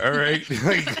 Like, all right.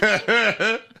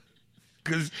 Like,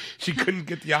 because she couldn't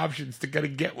get the options to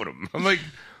get with him. I'm like,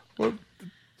 well,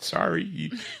 sorry.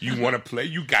 You want to play?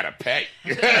 You got to pay.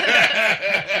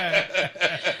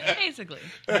 Basically.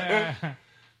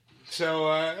 So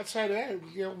outside of that,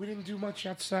 you know, we didn't do much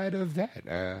outside of that.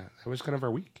 That was kind of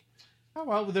our week. Oh,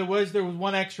 well, there was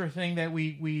one extra thing that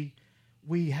we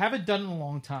haven't done in a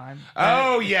long time.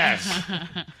 Oh, yes.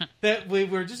 That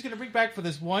we're just going to bring back for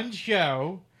this one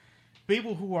show.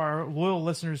 People who are loyal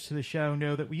listeners to the show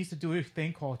know that we used to do a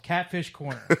thing called Catfish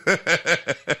Corner.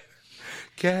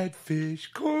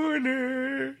 Catfish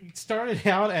Corner. It started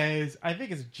out as, I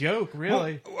think it's a joke,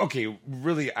 really. Well, okay,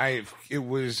 really, it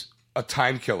was a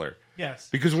time killer. Yes.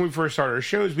 Because when we first started our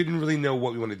shows, we didn't really know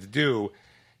what we wanted to do.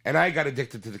 And I got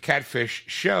addicted to the Catfish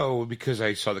show because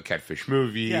I saw the Catfish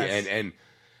movie. Yes. And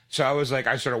so I was like,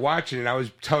 I started watching and I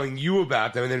was telling you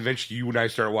about them. And then eventually you and I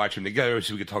started watching them together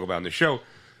so we could talk about it on the show.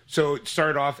 So it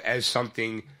started off as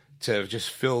something to just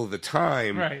fill the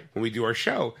time when we do our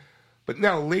show. But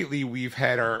now lately we've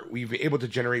been able to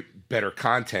generate better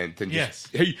content than just,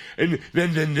 hey, and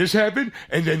then this happened,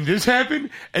 and then this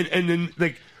happened, and then,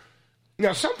 like,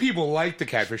 now some people like the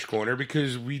Catfish Corner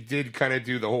because we did kind of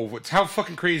do the whole, how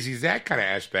fucking crazy is that kind of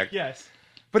aspect. Yes.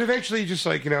 But eventually just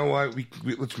like, you know what, we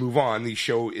let's move on. The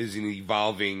show is an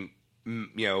evolving, you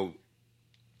know,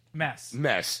 mess.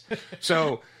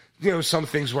 So, you know, some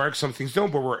things work, some things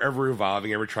don't, but we're ever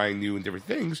evolving, ever trying new and different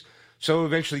things. So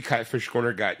eventually Catfish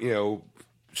Corner got, you know,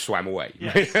 swam away.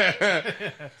 Yes.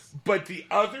 But the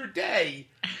other day,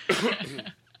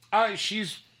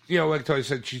 she's, you know, like I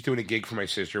said, she's doing a gig for my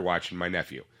sister watching my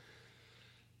nephew.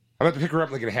 I'm about to pick her up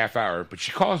like in a half hour, but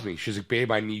she calls me. She's like,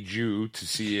 babe, I need you to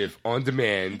see if on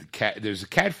demand there's a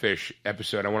Catfish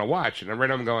episode I want to watch. And I'm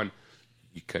right on going,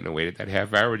 you couldn't have waited that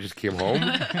half hour and just came home?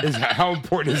 How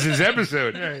important is this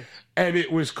episode? Right. And it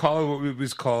was called, what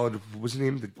was the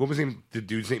name? What was the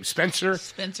dude's name? Spencer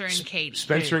and Katie.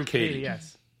 Spencer and Katie.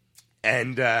 Yes.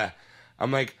 And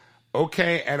I'm like,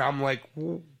 okay. And I'm like,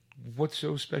 well, what's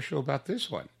so special about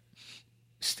this one?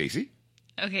 Stacy?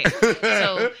 Okay.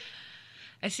 So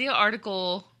I see an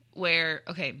article where,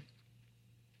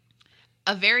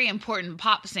 a very important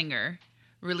pop singer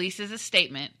releases a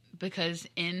statement because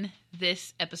in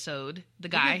this episode, the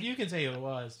guy... You can say who it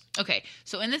was. Okay,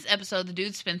 so in this episode, the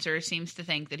dude Spencer seems to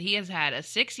think that he has had a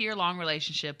 6-year-long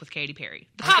relationship with Katy Perry.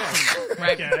 The pop singer,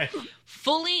 right? Okay.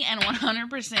 Fully and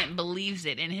 100% believes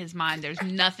it in his mind. There's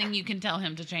nothing you can tell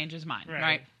him to change his mind,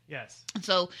 right? Yes.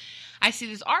 So I see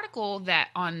this article that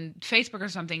on Facebook or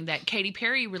something that Katy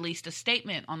Perry released a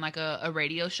statement on like a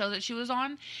radio show that she was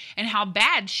on and how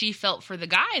bad she felt for the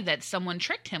guy that someone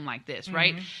tricked him like this,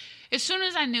 right? As soon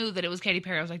as I knew that it was Katy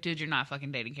Perry, I was like, dude, you're not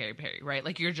fucking dating Katy Perry, right?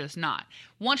 Like, you're just not.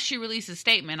 Once she released a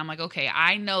statement, I'm like, okay,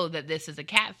 I know that this is a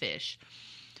catfish.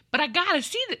 But I gotta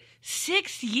see that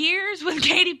 6 years with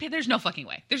Katy Perry. There's no fucking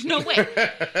way. There's no way.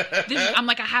 I'm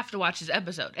like, I have to watch this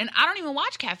episode. And I don't even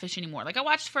watch Catfish anymore. Like, I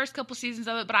watched the first couple seasons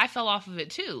of it, but I fell off of it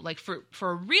too. Like, for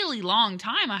a really long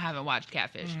time, I haven't watched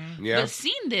Catfish. Yeah. But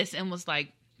seen this and was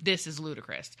like, this is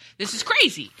ludicrous. This is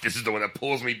crazy. This is the one that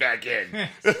pulls me back in.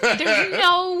 There's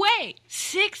no way.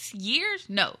 6 years?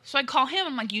 No. So I call him.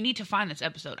 I'm like, you need to find this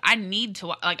episode. I need to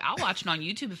like, I'll watch it on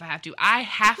YouTube if I have to. I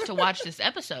have to watch this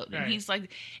episode. And he's like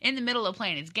in the middle of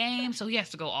playing his game, so he has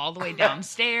to go all the way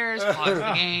downstairs, pause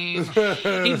the game.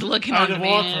 He's looking on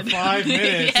demand. Walk for 5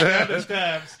 minutes down the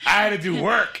steps. I had to do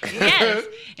work. Yes.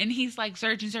 And he's like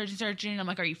searching. I'm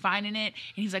like, are you finding it?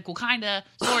 And he's like, well, kinda,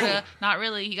 sorta, not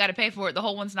really. You got to pay for it. The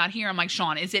whole one's not here. I'm like,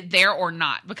 Sean, is it there or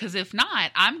not? Because if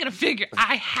not, I'm gonna figure.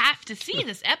 I have to see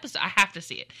this episode. I have to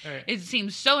see it. Right. It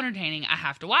seems so entertaining. I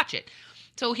have to watch it.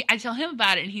 So I tell him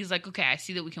about it, and he's like, okay, I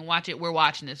see that we can watch it. We're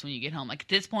watching this when you get home. Like, at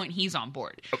this point, he's on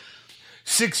board.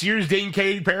 6 years dating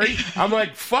Katy Perry? I'm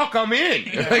like, fuck, I'm in.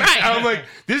 Like, Right. I'm like,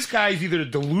 this guy's either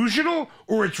delusional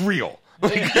or it's real.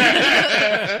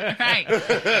 Right.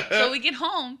 So we get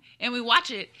home and we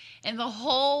watch it, and the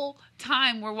whole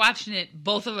time we're watching it,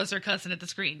 both of us are cussing at the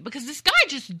screen because this guy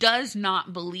just does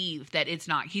not believe that it's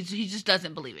not. He just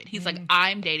doesn't believe it. He's like,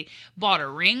 I'm dating. Bought a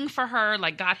ring for her.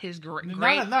 Like got his great.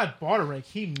 Not bought a ring.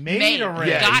 He made a ring.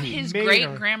 Yeah, got his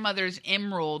great grandmother's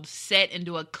emerald set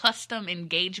into a custom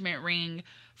engagement ring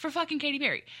for fucking Katy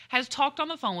Perry. Has talked on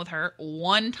the phone with her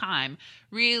one time.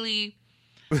 Really,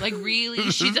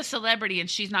 she's a celebrity and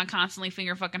she's not constantly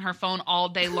finger fucking her phone all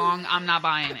day long. I'm not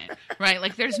buying it. Right?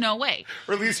 Like, there's no way.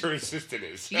 Or at least her assistant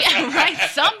is. Yeah, right?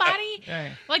 Somebody.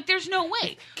 Right. Like, there's no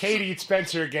way. Katie, it's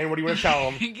Spencer again. What do you want to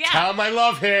tell him? Yeah. Tell him I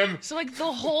love him. So, like,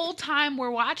 the whole time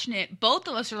we're watching it, both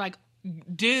of us are like,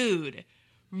 dude,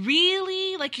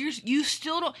 really? Like, you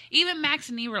still don't... Even Max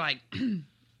and me were like,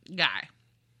 guy.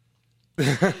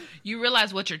 You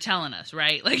realize what you're telling us,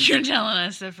 right? Like, you're telling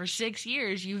us that for 6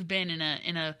 years you've been in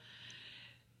a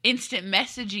instant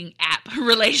messaging app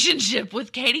relationship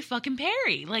with Katy fucking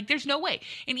Perry. Like, there's no way.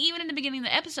 And even in the beginning of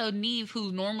the episode, Neve,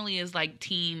 who normally is like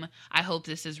team, I hope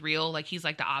this is real, like he's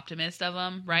like the optimist of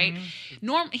them, right?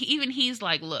 Even he's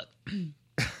like, look,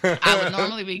 I would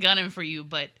normally be gunning for you,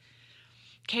 but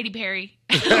Katy Perry,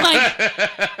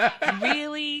 like,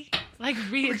 really? Like,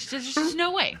 really? There's just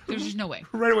no way. There's just no way.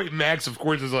 Right away, Max, of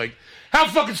course, is like, how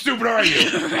fucking stupid are you?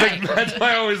 Right. Like, that's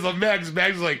why I always love Max.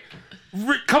 Max is like,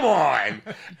 come on.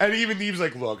 And even Neve's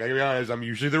like, look, I gotta be honest, I'm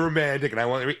usually the romantic, and I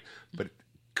want, but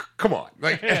come on.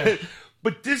 Like,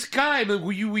 but this guy, like,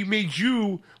 we made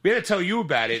you, we had to tell you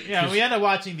about it. Yeah, we ended up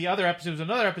watching the other episodes.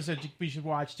 Another episode we should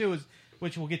watch, too,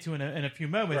 which we'll get to in a few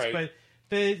moments. Right.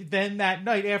 But then that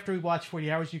night, after we watched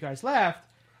 40 Hours, you guys left.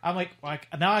 I'm like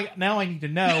now I need to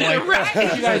know, like,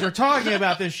 Right. you guys were talking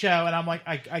about this show, and I'm like,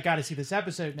 I got to see this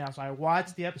episode now. So I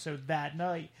watched the episode that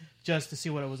night just to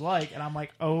see what it was like, and I'm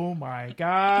like, oh my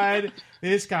god,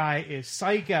 this guy is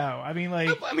psycho. I mean, like,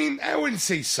 I wouldn't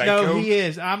say psycho. no, he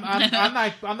is. I'm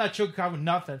not sugarcoating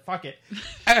nothing. Fuck it.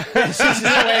 This is the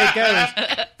way it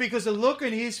goes, because the look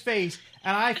in his face.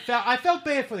 And I felt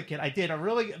bad for the kid. I did.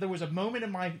 There was a moment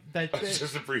in my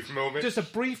Just a brief moment. Just a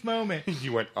brief moment.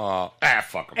 You went, fuck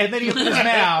him. And then he opened his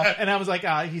mouth, and I was like,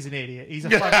 he's an idiot. He's a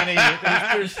fucking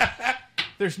idiot.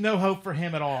 There's no hope for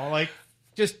him at all. Like,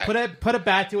 just put a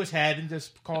bat to his head and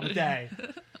just call it a day.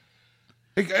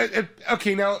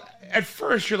 Okay, now, at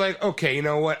first you're like, okay, you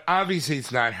know what? Obviously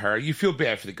it's not her. You feel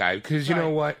bad for the guy because you know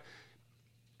what?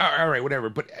 All right, whatever.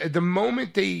 But at the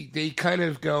moment they kind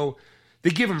of go... They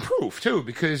give him proof too,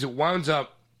 because it winds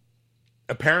up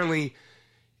apparently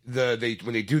when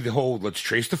they do the whole let's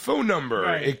trace the phone number,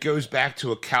 right. It goes back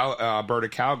to Alberta,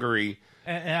 Calgary,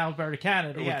 and Alberta,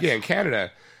 Canada. Yes. Yeah, in Canada,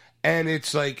 and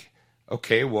it's like,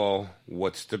 okay, well,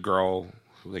 what's the girl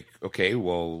like? Okay,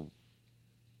 well,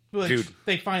 dude,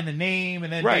 they find the name,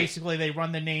 and then basically they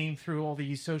run the name through all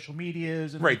these social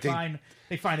medias, and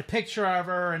they find a picture of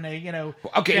her, and they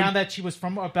found that she was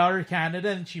from Alberta, Canada,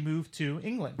 and she moved to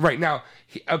England. Right now,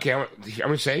 I'm going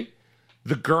to say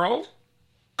the girl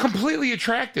completely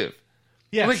attractive.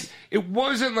 Yes, like it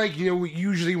wasn't like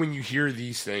usually when you hear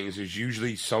these things, there's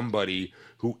usually somebody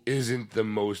who isn't the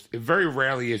most. Very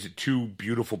rarely is it two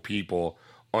beautiful people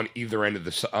on either end of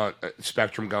the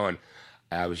spectrum going,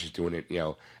 I was just doing it,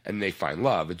 and they find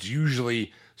love. It's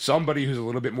usually somebody who's a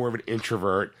little bit more of an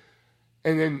introvert,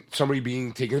 and then somebody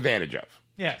being taken advantage of.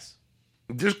 Yes.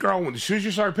 This girl, as soon as you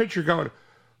saw her picture, going, oh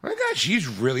my God, she's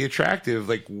really attractive.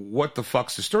 Like, what the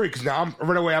fuck's the story? Because now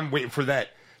I'm waiting for that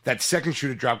second shoe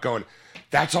to drop going,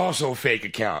 that's also a fake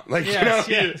account. Like,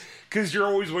 because you're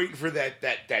always waiting for that.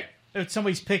 It's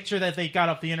somebody's picture that they got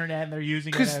off the internet and they're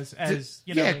using it as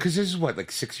Yeah, because this is what,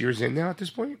 like 6 years in now at this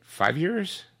point? 5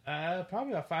 years?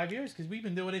 Probably about 5 years, because we've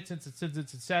been doing it since its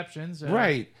inception. So.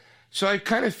 Right. So I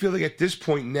kind of feel like at this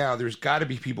point now, there's got to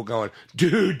be people going,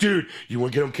 dude, you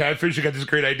want to get on Catfish? I got this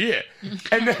great idea.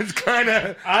 And that's kind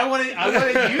of... I wanted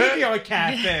you to be on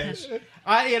Catfish.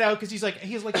 Because he's like,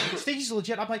 Stacey's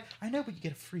legit. I'm like, I know, but you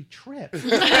get a free trip. You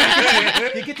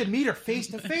get to meet her face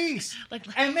to face.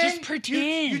 And then just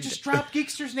pretend. You just drop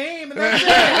Geekster's name, and that's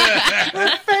it.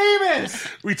 We're famous.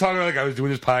 We talked about, like, I was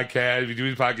doing this podcast, we do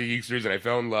this podcast Geeksters, and I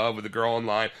fell in love with a girl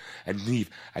online. And Neve,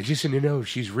 I just need to know if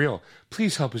she's real.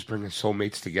 Please help us bring our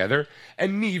soulmates together.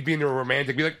 And Neve, being a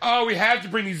romantic, be like, oh, we have to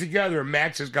bring these together. And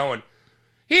Max is going,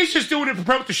 he's just doing it to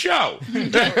promote the show.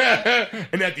 And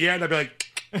at the end, I'd be like,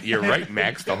 you're right,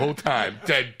 Max, the whole time.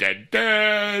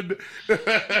 Dead.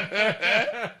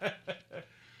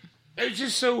 It's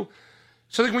just so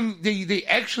like when they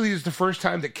actually is the first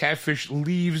time that Catfish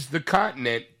leaves the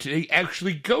continent to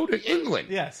actually go to England.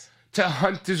 Yes. To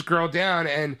hunt this girl down.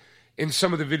 And in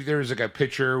some of the video, there's like a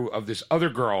picture of this other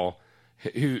girl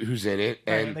who's in it,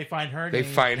 Right, and they find her. They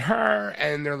name. find her,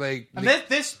 and they're like, And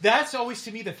that's always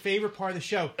to me the favorite part of the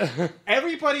show.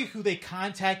 Everybody who they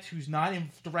contact who's not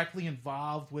directly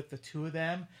involved with the two of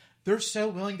them, they're so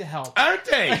willing to help. aren't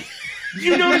they?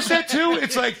 You notice that too?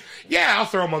 It's like, yeah, I'll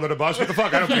throw them under the bus. What the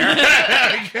fuck? I don't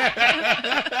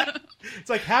care. It's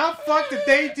like, how fucked if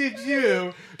they did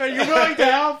you, and you're willing to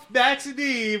help Max and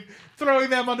Eve throwing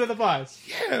them under the bus.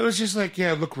 Yeah, it was just like,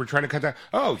 yeah, look, we're trying to cut down.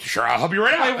 Oh, sure, I'll help you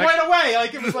right out. Like, right away.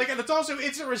 Like, it was like, and it's also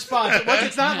instant response.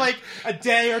 It's not like a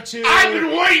day or two. I've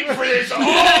been waiting for this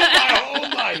my whole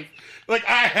life. Like,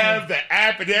 I have the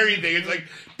app and everything. It's like,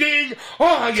 ding.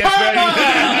 Oh,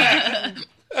 yes,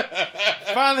 man.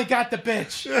 Finally got the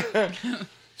bitch.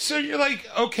 So you're like,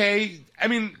 okay. I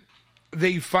mean,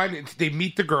 they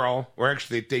meet the girl, or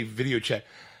actually they video chat.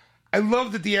 I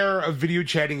love that the era of video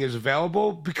chatting is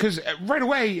available because right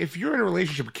away, if you're in a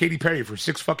relationship with Katy Perry for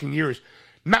 6 fucking years,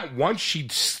 not once she'd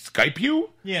Skype you,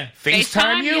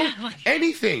 FaceTime you,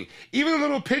 anything. Even a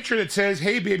little picture that says,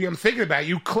 "Hey, baby, I'm thinking about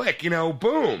you." Click,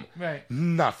 boom. Right.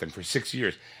 Nothing for 6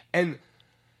 years. And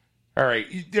all right,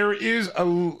 there is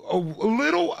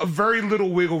a very little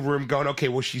wiggle room going. Okay,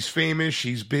 well, she's famous,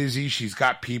 she's busy, she's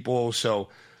got people, so.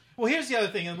 Well, here's the other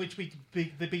thing in which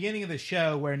the beginning of the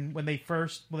show when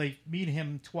they meet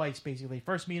him twice, basically. They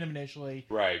first meet him initially,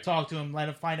 right? Talk to him, let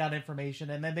him find out information,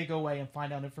 and then they go away and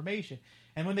find out information.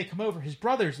 And when they come over, his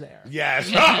brother's there.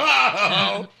 Yes.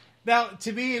 Now,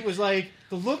 to me, it was like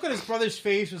the look on his brother's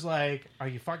face was like, "Are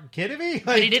you fucking kidding me?" Like,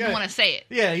 But he didn't want to say it.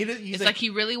 Yeah, it's like he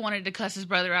really wanted to cuss his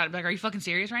brother out. Like, are you fucking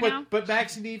serious now? But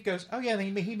Max and Eve goes, "Oh yeah,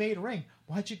 he made a ring.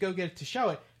 Why don't you go get it to show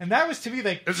it?" And that was to me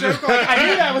like, so cool. Like, I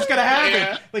knew that was going to happen.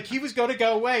 Yeah. Like he was going to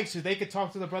go away so they could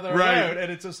talk to the brother alone.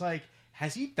 And it's just like,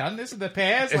 has he done this in the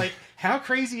past? Like, how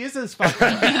crazy is this fucking?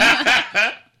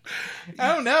 I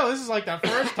don't know. This is like the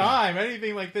first time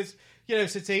anything like this,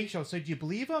 sensational. So do you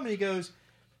believe him? And he goes,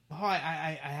 "Oh,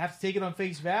 I have to take it on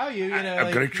face value."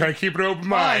 I'm going to try to keep an open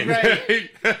mind.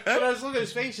 Right. But I was looking at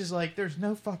his face, is like, there's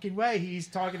no fucking way he's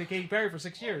talking to Katy Perry for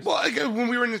 6 years. Well, when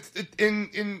we were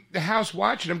in the house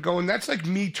watching him, going, that's like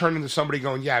me turning to somebody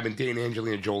going, "Yeah, I've been dating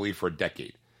Angelina Jolie for a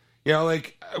decade."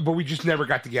 But we just never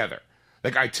got together.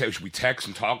 Like, we text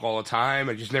and talk all the time.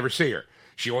 I just never see her.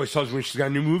 She always tells me when she's got a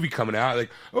new movie coming out.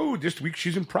 Like, oh, this week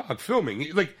she's in Prague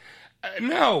filming. Like,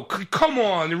 no, come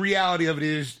on. The reality of it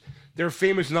is, they're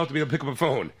famous enough to be able to pick up a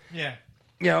phone. Yeah.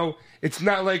 It's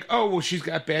not like, oh, well, she's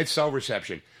got bad cell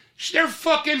reception. They're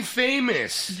fucking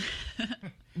famous.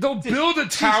 They'll build a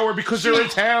tower because they're in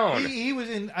town. He was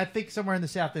in, I think, somewhere in the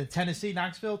south, in Tennessee,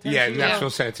 Knoxville, Tennessee. Yeah,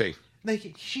 Knoxville, Tennessee.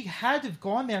 Like, she had to have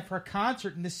gone there for a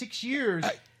concert in the 6 years.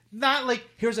 Not like,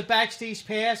 here's a backstage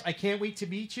pass, I can't wait to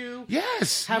meet you.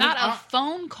 Yes. Not a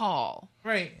phone call.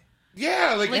 Right.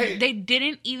 Yeah, like hey. They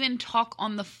didn't even talk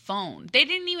on the phone. They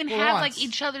didn't even have like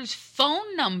each other's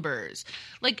phone numbers.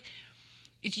 Like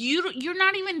you're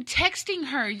not even texting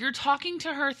her. You're talking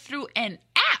to her through an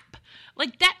app.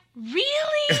 Like that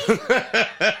really?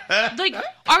 Like,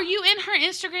 are you in her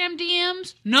Instagram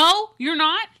DMs? No, you're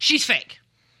not. She's fake.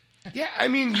 Yeah, I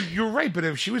mean, you're right, but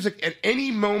if she was like at any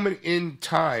moment in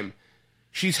time,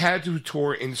 she's had to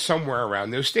tour in somewhere around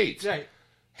those states. Right.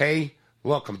 Hey,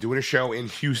 look, I'm doing a show in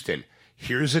Houston.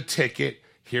 Here's a ticket.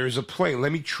 Here's a plane.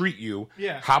 Let me treat you.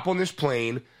 Yeah. Hop on this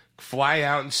plane. Fly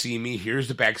out and see me. Here's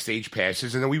the backstage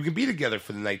passes. And then we can be together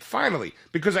for the night, finally.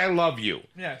 Because I love you.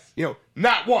 Yes.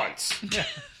 Not once.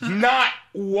 Not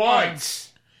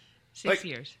once. 6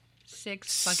 years.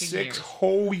 6 fucking years. 6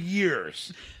 whole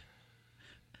years.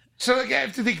 So like,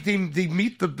 after they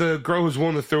meet the girl who's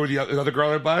willing to throw the other girl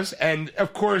on the bus. And,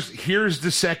 of course, here's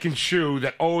the second shoe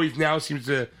that always now seems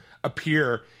to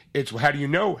appear. It's, how do you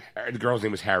know? The girl's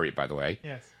name was Harriet, by the way.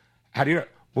 Yes. How do you know?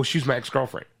 Well, she's my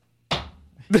ex-girlfriend.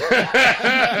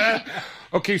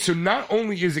 Okay, so not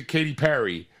only is it Katy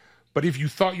Perry, but if you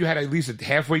thought you had at least a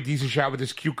halfway decent shot with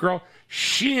this cute girl,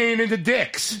 she ain't into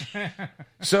dicks.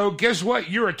 So guess what?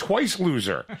 You're a twice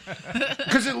loser.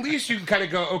 Because at least you can kind of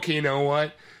go, okay, you know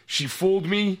what? She fooled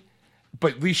me,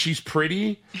 but at least she's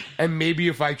pretty. And maybe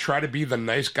if I try to be the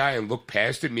nice guy and look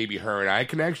past it, maybe her and I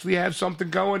can actually have something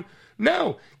going.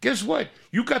 No, guess what?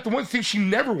 You got the one thing she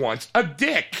never wants, a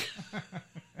dick.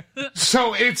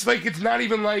 So it's like, it's not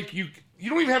even like you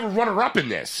don't even have a runner-up in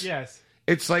this. Yes.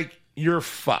 It's like, you're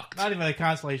fucked. Not even a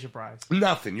consolation prize.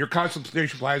 Nothing. Your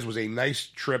consolation prize was a nice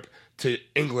trip to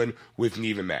England with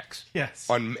Neve and Max. Yes.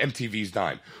 On MTV's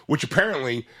dime. Which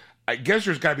apparently, I guess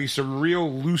there's got to be some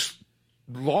real loose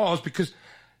laws because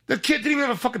the kid didn't even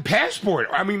have a fucking passport.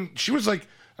 I mean, she was like,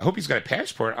 I hope he's got a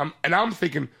passport. And I'm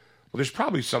thinking, well, there's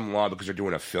probably some law because they're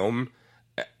doing a film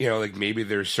You know, like maybe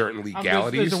there's certain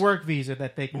legalities. There's a work visa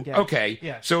that they can get. Okay.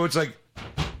 Yeah. So it's like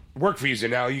work visa.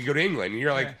 Now you go to England and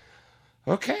you're like,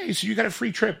 okay, so you got a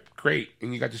free trip. Great.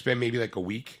 And you got to spend maybe like a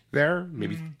week there,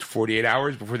 maybe 48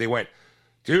 hours before they went,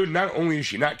 dude, not only is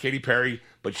she not Katy Perry,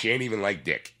 but she ain't even like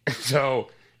dick. So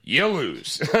you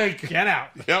lose. Like, Get out.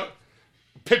 Yep.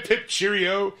 Pip, pip,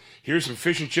 cheerio. Here's some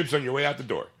fish and chips on your way out the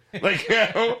door. Like, you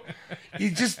know, you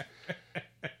just...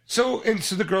 So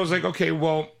the girl's like, okay,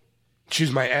 well,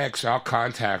 she's my ex. I'll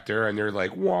contact her. And they're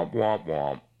like, womp, womp,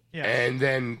 womp. Yeah. And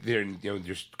then they're,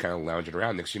 just kind of lounging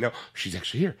around. Next thing you know, she's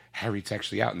actually here. Harriet's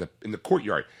actually out in the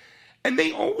courtyard. And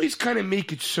they always kind of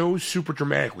make it so super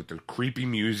dramatic with the creepy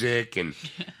music and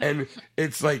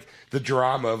it's like the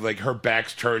drama of like her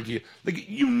back's turned to you. Like,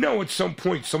 at some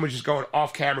point someone's just going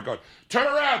off camera going, turn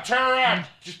around.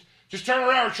 Just turn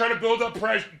around. We're trying to build up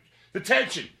pressure, the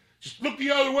tension. Just look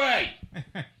the other way.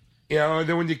 And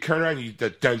then when you turn around, you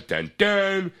dun dun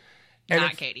dun. And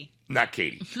Not Katie. Not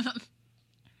Katie.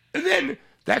 And then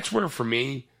that's where for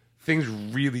me things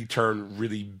really turn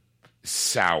really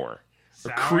sour.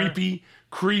 Or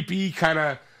creepy, kind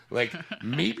of like,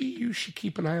 maybe you should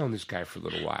keep an eye on this guy for a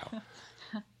little while.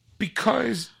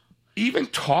 Because even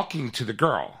talking to the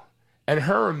girl and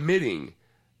her admitting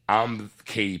I'm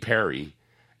Katy Perry,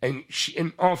 and she,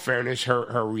 in all fairness,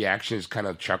 her reaction is kind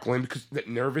of chuckling because that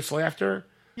nervous laughter.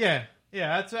 Yeah.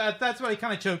 That's what I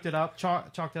kind of chalked it up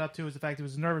to, is the fact it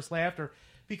was nervous laughter.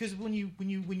 Because when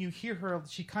you hear her,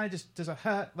 she kind of just does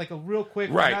a like a real quick,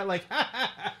 right? Not like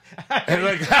and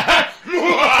like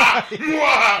mwah,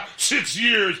 mwah, 6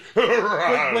 years. But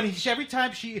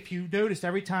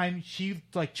every time she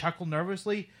like chuckled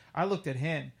nervously, I looked at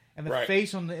him, and the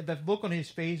face on the look on his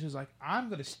face was like, "I'm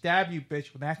gonna stab you,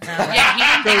 bitch!" When that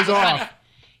camera goes off.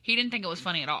 He didn't think it was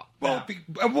funny at all. Well,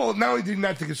 not only did he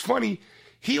not think it's funny,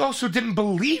 he also didn't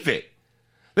believe it.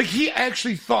 Like, he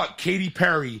actually thought Katy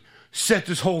Perry set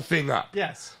this whole thing up.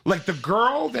 Yes. Like, the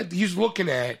girl that he's looking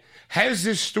at has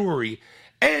this story,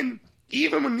 and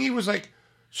even when he was like,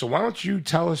 so why don't you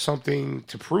tell us something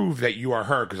to prove that you are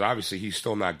her, because obviously he's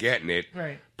still not getting it.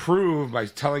 Right. Prove by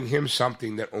telling him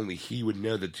something that only he would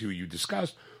know the two you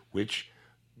discussed, which,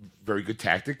 very good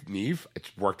tactic, Neve.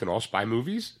 It's worked in all spy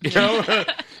movies, you know?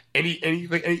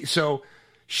 So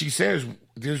she says,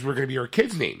 these were going to be her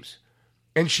kids' names.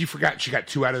 And she forgot, she got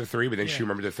 2 out of the 3, but then she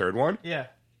remembered the third one. Yeah.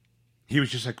 He was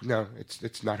just like, no,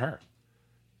 it's not her.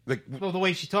 Like, well, the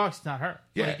way she talks, it's not her.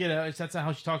 Yeah, like, that's not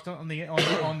how she talks on the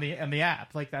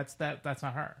app. Like, that's not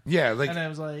her. Yeah, like, and I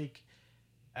was like,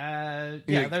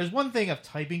 there's one thing of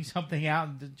typing something out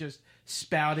and just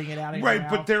spouting it out. Right,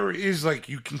 but there is like,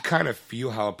 you can kind of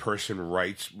feel how a person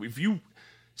writes. If you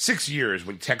 6 years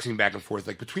when texting back and forth,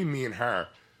 like between me and her,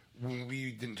 when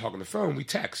we didn't talk on the phone, we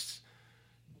text.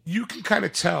 You can kind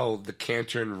of tell the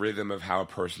canter and rhythm of how a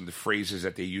person, the phrases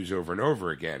that they use over and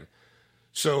over again.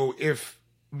 So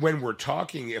when we're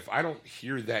talking, if I don't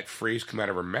hear that phrase come out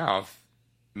of her mouth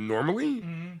normally,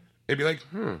 it'd be like,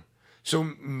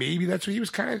 So maybe that's what he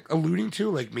was kind of alluding to.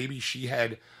 Like, maybe she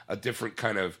had a different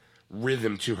kind of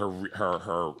rhythm to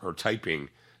her typing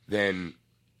than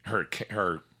her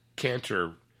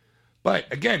canter. But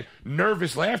again,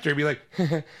 nervous laughter would be like,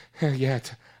 yeah,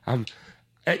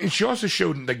 and she also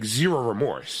showed like zero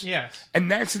remorse. Yes. And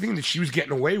that's the thing that she was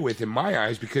getting away with in my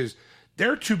eyes, because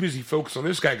they're too busy focused on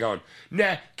this guy going,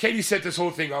 nah, Katie set this whole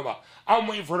thing up. I'm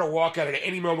waiting for her to walk out at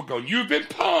any moment going, you've been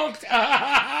punked.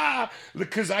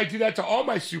 Because I do that to all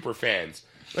my super fans.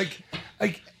 Like,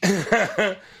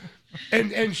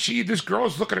 and this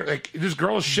girl's looking at her, like, this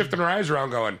girl's shifting her eyes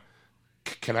around going,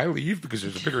 can I leave because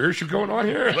there's a bigger issue going on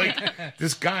here? Like,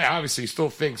 this guy obviously still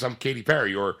thinks I'm Katy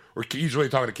Perry, or he's really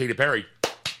talking to Katy Perry.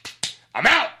 I'm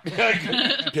out.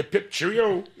 Like, pip pip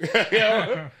cheerio.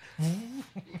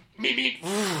 Me.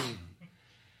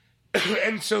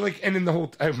 And so, like, and then the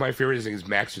whole, my favorite thing is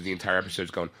Max through the entire episode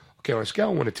is going, okay, on a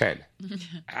scale of 1 to 10,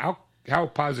 how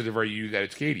positive are you that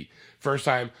it's Katie? First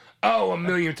time, a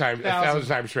million times, 1,000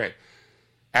 times straight.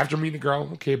 After meeting the girl,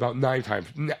 okay, about 9 times,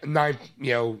 9,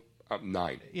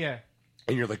 9. Yeah.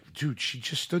 And you're like, dude, she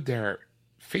just stood there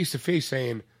face to face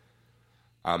saying,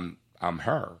 I'm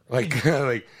her. Like,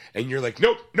 and you're like,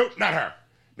 nope, not her.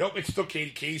 Nope, it's still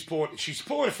Katie. She's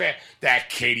pulling a fat. That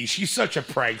Katie, she's such a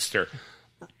prankster.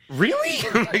 Really?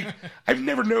 Like, I've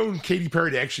never known Katy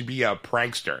Perry to actually be a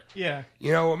prankster. Yeah.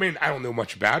 You know, I mean, I don't know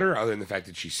much about her other than the fact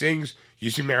that she sings,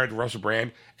 used to be married to Russell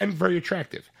Brand, and very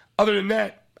attractive. Other than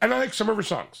that, and I like some of her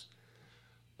songs.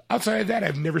 Outside of that,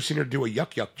 I've never seen her do a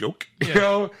yuck joke. Yeah. You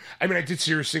know? I mean, I did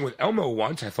see her sing with Elmo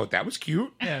once. I thought that was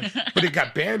cute. Yes. But it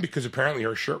got banned because apparently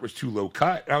her shirt was too low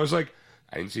cut. And I was like,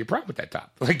 I didn't see a problem with that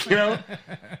top. Like, you know?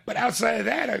 But outside of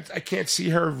that, I can't see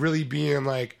her really being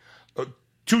like,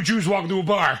 two Jews walking to a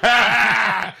bar.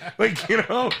 Like, you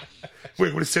know? We're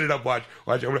going to set it up, watch.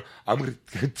 I'm going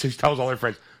to, she tells all her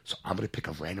friends, so I'm going to pick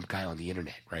a random guy on the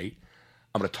internet, right?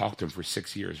 I'm going to talk to him for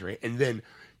 6 years, right? And then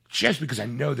just because I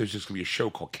know there's just going to be a show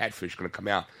called Catfish going to come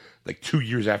out like 2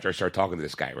 years after I start talking to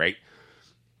this guy, right?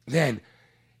 Then,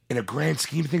 in a grand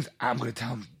scheme of things, I'm going to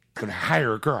tell him, going to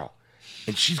hire a girl.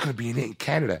 And she's going to be in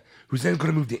Canada, who's then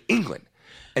going to move to England.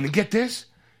 And to get this,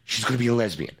 she's going to be a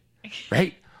lesbian,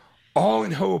 right? All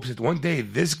in hopes that one day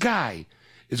this guy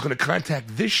is going to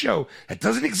contact this show that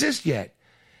doesn't exist yet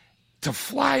to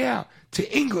fly out to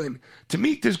England to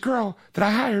meet this girl that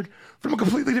I hired from a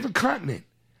completely different continent.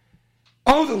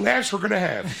 Oh, the laughs we're going to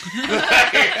have.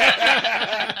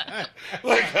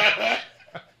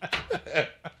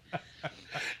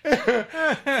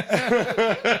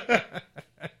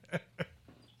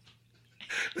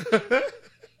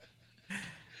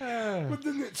 But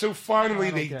then, so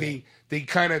finally they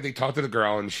talk to the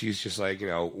girl, and she's just like, you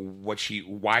know,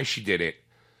 why she did it.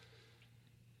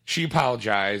 She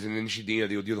apologized, and then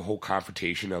they'll do the whole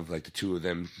confrontation of like the two of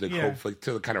them, hopefully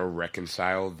to kind of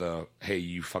reconcile the, hey,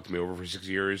 you fucked me over for 6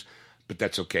 years, but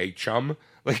that's okay, chum,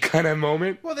 like kind of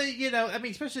moment. Well, I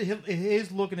mean, especially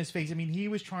his look in his face. I mean, he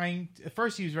was at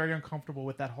first he was very uncomfortable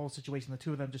with that whole situation, the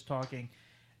two of them just talking.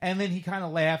 And then he kind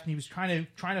of laughed, and he was trying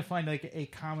to find like a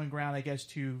common ground, I guess,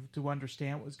 to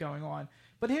understand what was going on.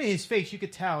 But in his face, you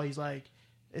could tell he's like,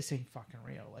 "This ain't fucking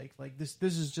real. Like this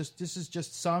is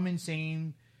just some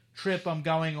insane trip I'm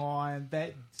going on.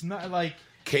 That's not like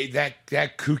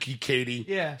that kooky Katie.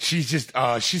 Yeah, she's just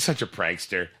she's such a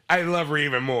prankster. I love her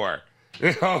even more.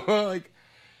 You know, like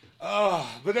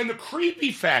but then the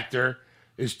creepy factor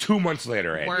is 2 months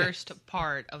later. Ed. Worst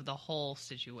part of the whole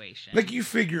situation. Like, you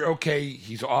figure, okay,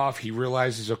 he's off. He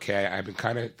realizes, okay, I've been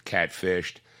kind of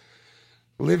catfished.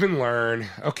 Live and learn.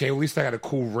 Okay, at least I got a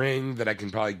cool ring that I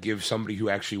can probably give somebody who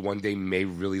actually one day may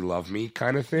really love me,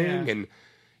 kind of thing. Yeah. And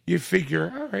you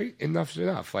figure, all right, enough's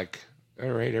enough. Like, all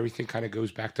right, everything kind of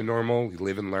goes back to normal. You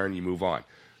live and learn, you move on.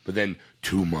 But then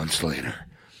 2 months later,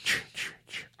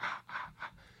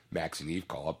 Max and Eve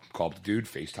call up the dude,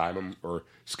 FaceTime him or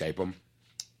Skype him.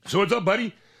 So what's up,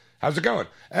 buddy? How's it going?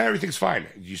 Everything's fine.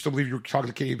 You still believe you're talking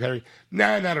to Katy Perry?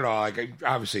 Nah, not at all. Like,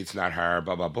 obviously, it's not her,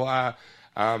 blah, blah, blah.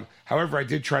 However, I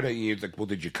did try to, like, well,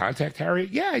 did you contact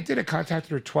Harriet? Yeah, I did. I contacted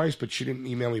her twice, but she didn't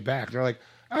email me back. And they're like,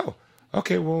 oh,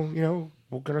 okay, well, you know,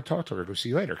 we're going to talk to her. Go see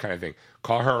you later kind of thing.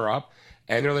 Call her up.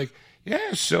 And they're like,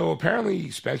 yeah, so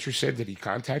apparently Spencer said that he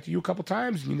contacted you a couple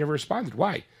times and you never responded.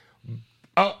 Why?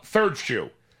 Third shoe.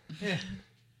 Yeah.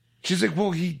 She's like, well,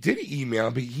 he did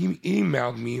email, but he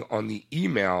emailed me on the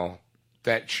email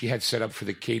that she had set up for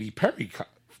the Katy Perry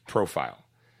profile.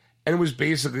 And it was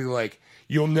basically like,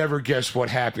 you'll never guess what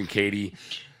happened, Katy.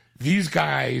 These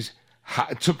guys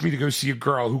took me to go see a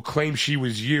girl who claimed she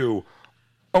was you.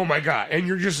 Oh, my God. And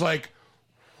you're just like,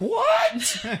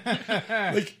 what?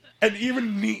 Like, and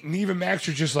even Neve and Max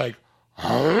are just like,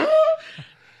 huh?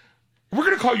 We're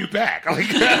going to call you back.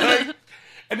 Like,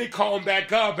 and they call him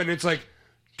back up, and it's like,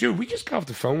 dude, we just got off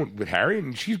the phone with Harry,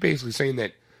 and she's basically saying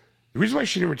that the reason why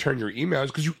she didn't return your email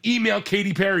is because you emailed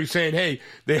Katy Perry saying, hey,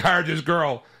 they hired this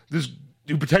girl,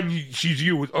 who pretend she's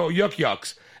you with, yuck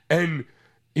yucks. And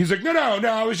he's like, no,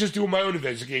 I was just doing my own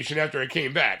investigation after I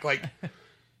came back. Like,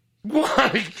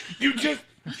 what? You just,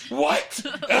 what?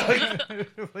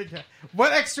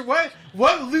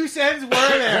 What loose ends were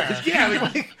there?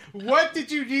 Yeah, like, what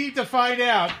did you need to find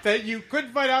out that you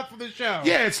couldn't find out from the show?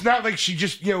 Yeah, it's not like she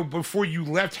just, before you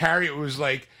left, Harriet was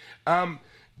like,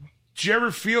 did you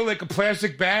ever feel like a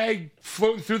plastic bag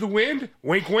floating through the wind?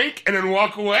 Wink, wink, and then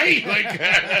walk away? Like,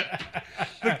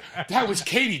 that was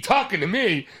Katy talking to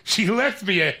me. She left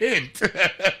me a hint.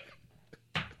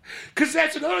 Because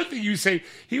that's another thing you say.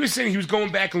 He was saying he was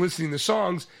going back and listening to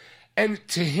songs, and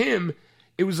to him,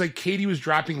 it was like Katy was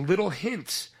dropping little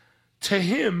hints to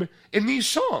him in these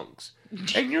songs.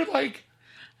 And you're like,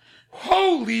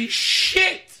 holy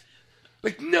shit.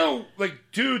 Like, no, like,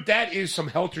 dude, that is some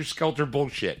helter-skelter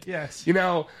bullshit. Yes.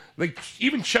 Like,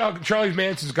 even Charlie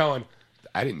Manson's going,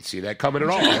 I didn't see that coming at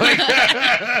all. Like,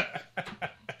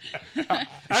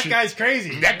 that guy's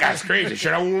crazy. That guy's crazy.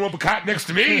 Should I warm up a cot next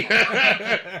to me?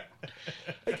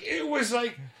 Like, it was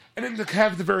like, and then to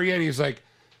have at the very end, he's like,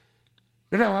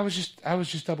 no, I was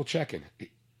just double checking.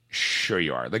 Sure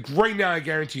you are. Like, right now, I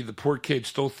guarantee you the poor kid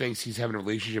still thinks he's having a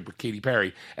relationship with Katy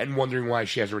Perry and wondering why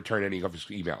she hasn't returned any of his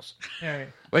emails. Yeah, right.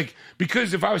 Like,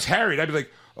 because if I was Harriet, I'd be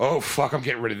like, oh, fuck, I'm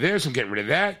getting rid of this, I'm getting rid of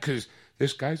that, because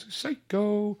this guy's a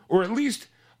psycho. Or at least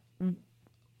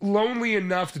lonely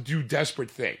enough to do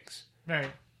desperate things.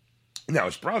 Right. Now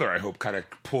his brother, I hope, kind of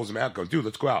pulls him out, going, "Dude,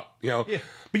 let's go out." Yeah.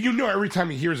 But every time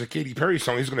he hears a Katy Perry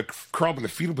song, he's going to crawl up in the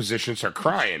fetal position and start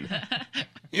crying.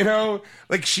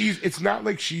 Like it's not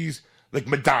like she's like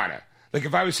Madonna. Like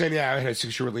if I was saying, I had a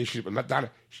 6-year relationship with Madonna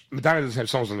doesn't have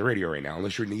songs on the radio right now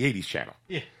unless you're in the 80s channel.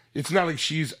 Yeah. It's not like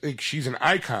she's an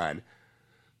icon,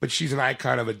 but she's an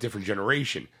icon of a different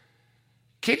generation.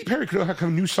 Katy Perry could have a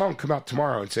new song come out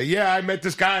tomorrow and say, "Yeah, I met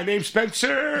this guy named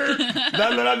Spencer." La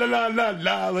la la la la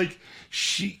la. Like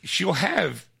she'll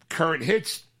have current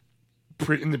hits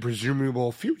in the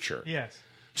presumable future. Yes.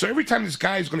 So every time this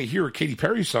guy is going to hear a Katy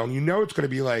Perry song, it's going to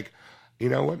be like, you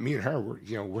know what, me and her,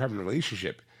 we're having a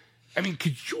relationship. I mean,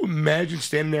 could you imagine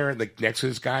standing there like next to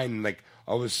this guy and like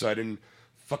all of a sudden,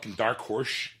 fucking Dark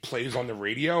Horse plays on the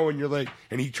radio and you're like,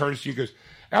 and he turns to you and goes,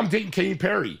 "I'm dating Katy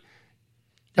Perry.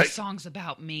 This song's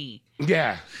about me."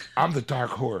 Yeah, I'm the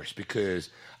Dark Horse because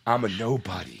I'm a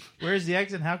nobody." Where's the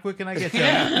exit? How quick can I get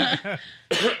there?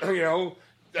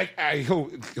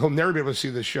 He'll never be able to see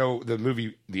the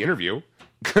movie, The Interview,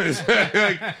 because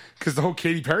the whole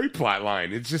Katy Perry plot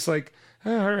line. It's just like,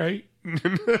 all right.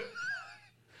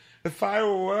 If I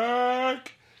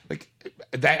work like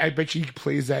that, I bet you he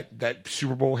plays that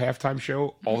Super Bowl halftime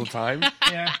show all the time.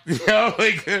 Yeah.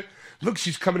 Look,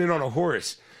 she's coming in on a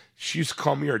horse. She used to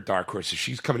call me her dark horse, so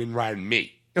she's coming in riding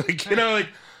me.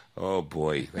 Oh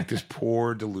boy, like this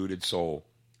poor deluded soul.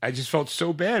 I just felt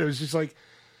so bad. It was just like,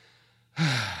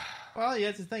 well, yeah,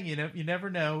 that's the thing. You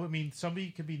never know. I mean, somebody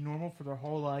could be normal for their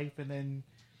whole life, and then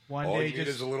one all day you need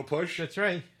is a little push. That's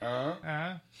right.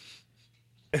 Yeah.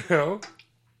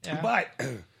 But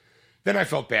then I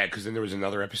felt bad because then there was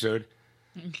another episode.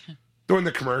 During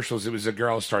the commercials, it was a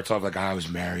girl who starts off like, "I was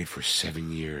married for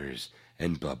 7 years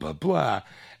and blah, blah, blah."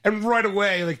 And right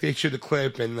away, like they show the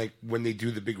clip and like when they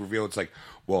do the big reveal, it's like,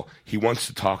 well, he wants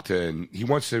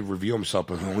to reveal himself,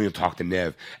 but he'll only talk to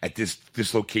Nev at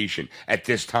this location at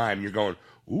this time. And you're going,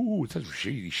 ooh, it's some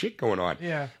shady shit going on.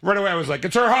 Yeah. Right away, I was like,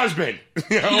 it's her husband.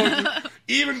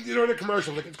 Even during the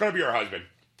commercial, like, it's going to be her husband.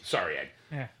 Sorry, Ed.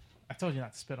 Yeah. I told you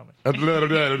not to spit on me.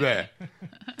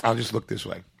 I'll just look this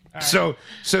way. Right. So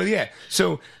yeah.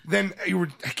 So then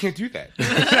I can't do that.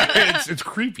 It's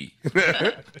creepy.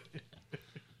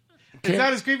 It's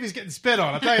not as creepy as getting spit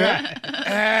on. I'll tell you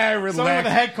that. Relax. Someone with a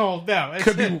head cold. No,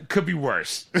 could be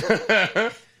worse.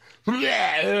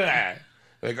 Yeah.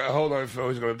 Like, hold on, I was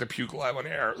going to have to puke live on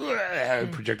air.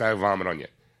 Projectile vomit on you.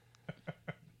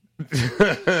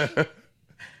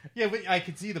 Yeah, but I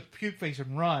could see the puke face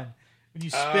and run. When you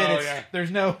spit,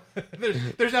 there's no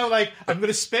like, I'm going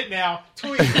to spit now.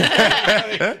 Tweet.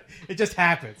 It just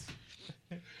happens.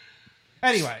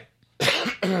 Anyway,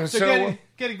 so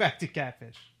getting back to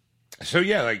Catfish. So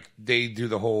yeah, like they do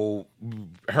the whole,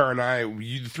 her and I,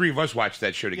 the three of us watched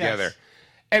that show together, yes.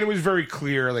 And it was very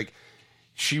clear. Like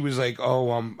she was like,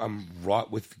 "Oh, I'm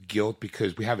wrought with guilt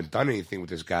because we haven't done anything with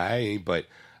this guy, but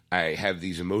I have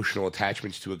these emotional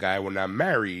attachments to a guy when I'm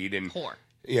married, and poor.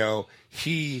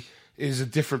 He is a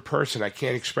different person. I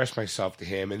can't express myself to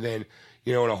him." And then,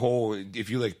 in a whole,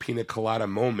 if you like pina colada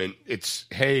moment, it's,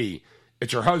 hey,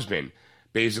 it's her husband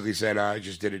basically saying, "I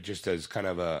just did it just as kind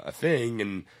of a thing,"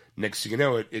 and next thing you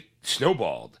know, it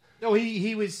snowballed. No,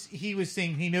 he was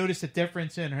saying he noticed a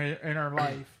difference in her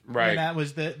life, right? And that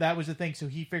was the thing. So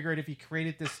he figured if he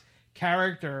created this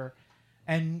character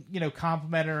and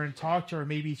compliment her and talk to her,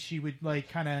 maybe she would like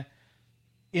kind of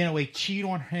in a way cheat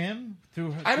on him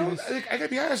through her. I gotta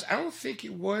be honest. I don't think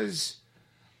it was.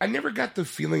 I never got the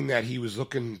feeling that he was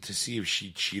looking to see if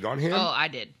she'd cheat on him. Oh, I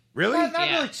did. Really? Well, not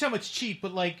really so much cheat,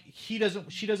 but like she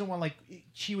doesn't want, like,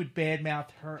 she would badmouth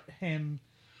him.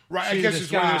 Right, I guess it's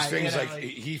one of those things like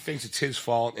he thinks it's his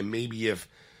fault, and maybe if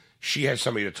she has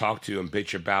somebody to talk to and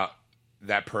bitch about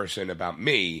that person about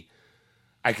me,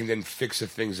 I can then fix the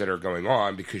things that are going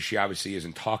on because she obviously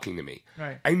isn't talking to me.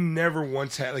 Right. I never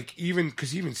once had, like,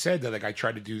 because he even said that, like, I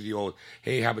tried to do the old,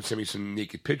 hey, how about send me some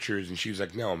naked pictures? And she was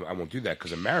like, no, I won't do that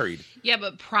because I'm married. Yeah,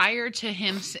 but prior to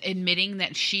him admitting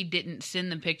that she didn't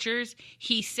send the pictures,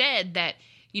 he said that,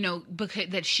 because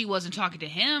that she wasn't talking to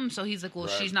him. So he's like, well,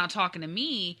 right. She's not talking to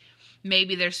me.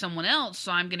 Maybe there's someone else,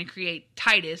 so I'm going to create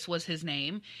Titus was his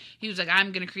name. He was like,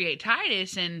 I'm going to create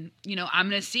Titus, and, I'm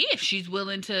going to see if she's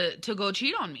willing to go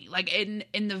cheat on me. Like, in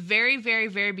the very, very,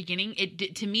 very beginning,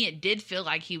 to me, it did feel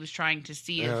like he was trying to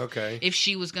see if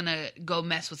she was going to go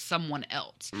mess with someone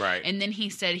else. Right. And then he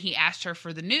said he asked her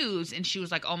for the news, and she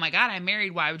was like, oh, my God, I'm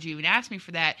married. Why would you even ask me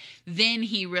for that? Then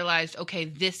he realized, okay,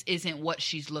 this isn't what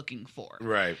she's looking for.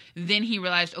 Right. Then he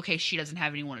realized, okay, she doesn't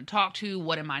have anyone to talk to.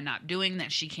 What am I not doing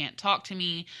that she can't talk to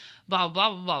me, blah blah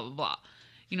blah blah blah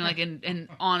blah. Like and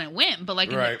on it went. But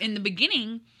like right. in the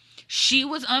beginning, she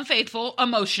was unfaithful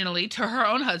emotionally to her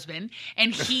own husband,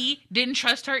 and he didn't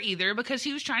trust her either because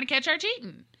he was trying to catch her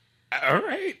cheating. All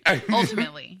right.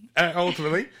 Ultimately.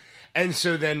 Ultimately. And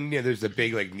so then, there's the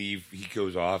big, Neve, he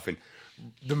goes off, and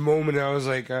the moment I was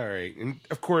like, all right. And,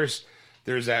 of course,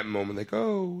 there's that moment,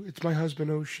 oh, it's my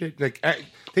husband, oh, shit.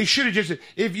 They should have just said,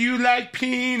 if you like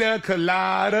pina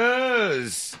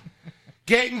coladas,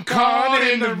 getting caught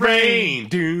in the rain,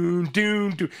 doom,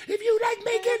 doom, doom. If you like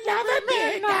making love at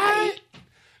midnight.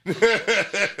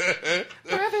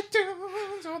 Where the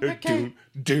tunes on the cake.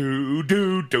 Do.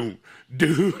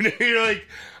 You're like,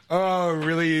 oh,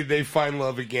 really? They find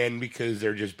love again because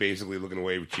they're just basically looking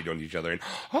away to cheat on each other. And,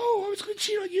 oh, I was going to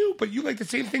cheat on you, but you like the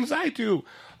same things I do.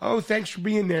 Oh, thanks for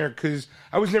being there because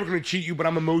I was never going to cheat you, but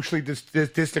I'm emotionally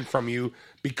distant from you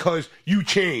because you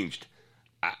changed.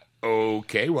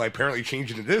 Okay, well, I apparently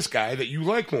changed into this guy that you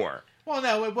like more. Well,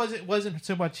 no, it wasn't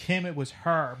so much him, it was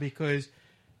her, because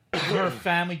her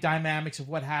family dynamics of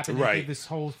what happened. Right. This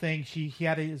whole thing,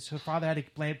 her father had a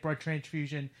blood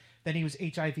transfusion, then he was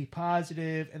HIV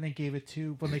positive, and then gave it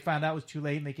to, when they found out it was too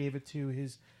late, and they gave it to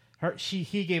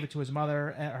he gave it to his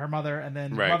mother, her mother, and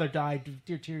then her mother died,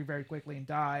 deteriorated very quickly and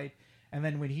died, and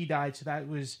then when he died, so that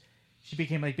was, she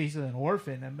became basically an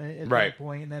orphan at that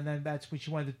point, and then that's when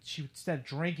she instead of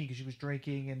drinking, because she was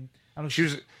drinking, and I don't know,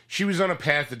 she was on a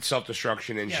path of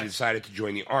self-destruction, and she decided to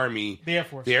join the Army, the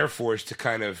Air Force, to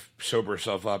kind of sober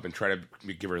herself up and try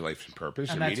to give her life some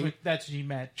purpose. And that's what she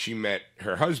met. She met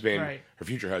her husband, her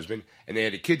future husband, and they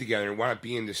had a kid together, and wound up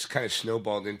being this kind of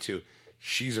snowballed into,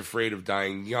 she's afraid of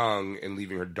dying young and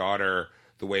leaving her daughter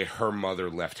the way her mother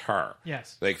left her.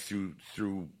 Yes.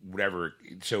 Through whatever.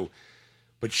 So,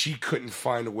 but she couldn't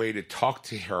find a way to talk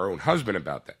to her own husband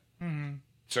about that. Mm-hmm.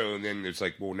 So then it's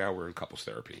like, well, now we're in couples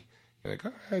therapy. You're like,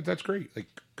 all right, that's great.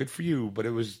 Good for you. But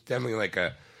it was definitely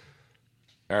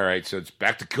all right, so it's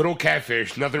back to good old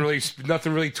Catfish. Nothing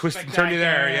really twisted and turned you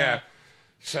there. Yeah.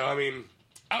 So, I mean,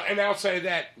 and outside of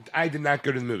that, I did not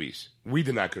go to the movies. We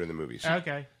did not go to the movies.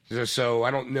 Okay. So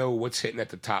I don't know what's hitting at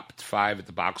the top 5 at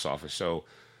the box office. So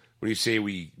what do you say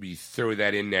we throw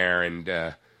that in there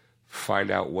and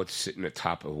find out what's sitting at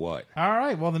top of what? All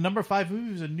right. Well, the number 5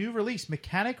 movie was a new release.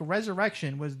 Mechanic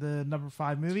Resurrection was the number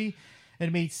 5 movie.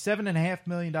 It made $7.5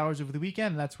 million over the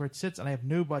weekend, and that's where it sits, and I have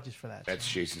no budget for that. That's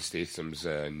Jason Statham's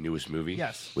newest movie?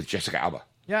 Yes. With Jessica Alba?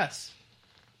 Yes.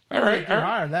 All right.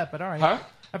 Higher than that, but all right. Huh?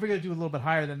 I figured I'd do a little bit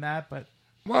higher than that, but...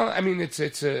 Well, I mean, I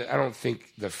don't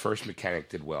think the first Mechanic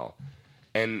did well.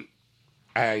 And,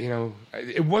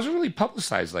 it wasn't really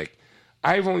publicized.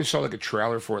 I've only saw a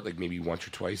trailer for it maybe once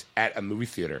or twice at a movie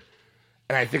theater.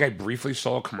 And I think I briefly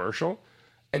saw a commercial.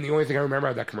 And the only thing I remember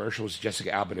of that commercial was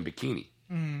Jessica Alba in a bikini,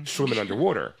 swimming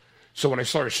underwater. So when I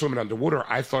saw her swimming underwater,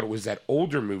 I thought it was that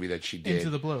older movie that she did.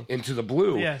 Into the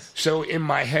Blue. Yes. So in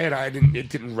my head, it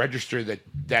didn't register that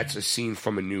that's a scene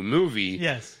from a new movie.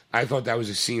 Yes. I thought that was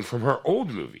a scene from her old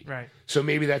movie. Right. So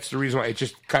maybe that's the reason why it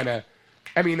just kind of...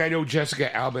 I mean, I know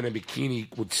Jessica Alba in a bikini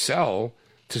would sell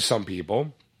to some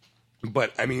people.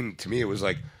 But, I mean, to me it was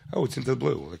oh, it's Into the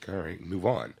Blue. All right, move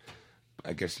on.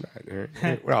 I guess not. All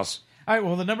right. What else? All right,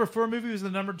 well, the number 4 movie was the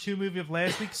number 2 movie of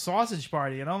last week, Sausage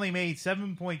Party. It only made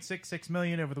 $7.66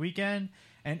 million over the weekend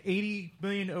and $80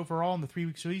 million overall in the 3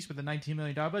 weeks release with a $19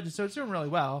 million budget. So it's doing really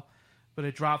well, but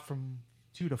it dropped from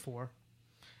 2 to 4.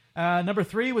 Number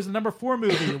 3 was the number 4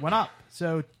 movie. It went up.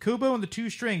 So Kubo and the Two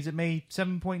Strings, it made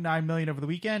 $7.9 million over the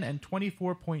weekend and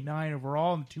 $24.9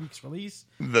 overall in the 2 weeks release.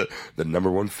 The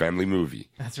number 1 family movie.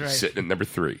 That's right. Sitting at number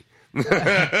 3. With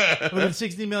a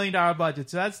 $60 million budget.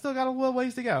 So that's still got a little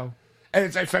ways to go.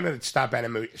 And I found out it's Stop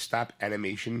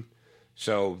Animation.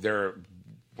 So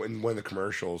in one of the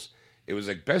commercials, it was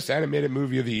best animated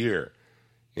movie of the year.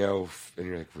 And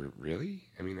you're like, really?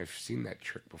 I mean, I've seen that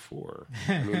trick before.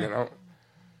 I mean, I don't...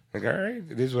 all right,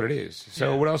 it is what it is.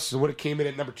 So what else? What came in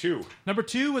at number 2? Number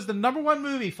 2 was the number 1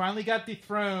 movie. Finally got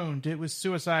dethroned. It was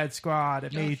Suicide Squad.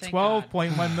 It made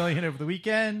 $12.1 million over the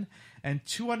weekend and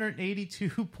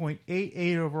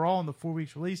 $282.88 overall in the 4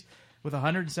 weeks release with a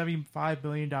 $175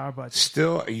 million budget.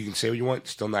 Still, you can say what you want.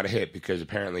 Still not a hit because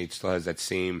apparently it still has that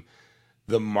same.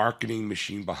 The marketing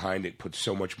machine behind it puts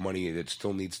so much money that it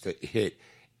still needs to hit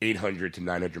 $800 to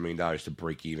 $900 million to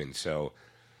break even. So.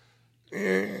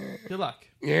 Good luck.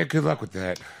 Yeah, good luck with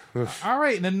that. All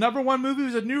right, and the number 1 movie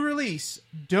was a new release,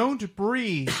 Don't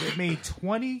Breathe. It made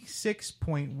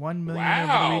 $26.1 million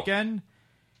over the weekend.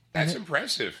 That's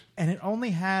impressive. And it only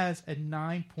has a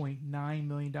 $9.9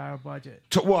 million budget.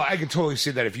 Well, I can totally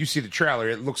see that. If you see the trailer,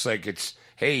 it looks like it's,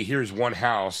 hey, here's one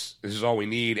house. This is all we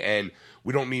need, and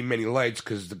we don't need many lights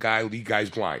because the lead guy's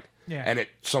blind. Yeah. And at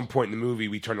some point in the movie,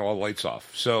 we turn all the lights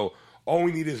off. So All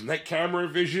we need is night camera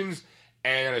visions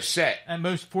and a set. At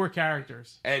most 4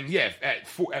 characters. And yeah,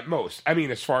 at most. I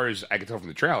mean, as far as I can tell from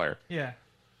the trailer. Yeah.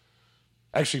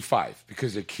 Actually 5,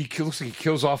 because he looks like he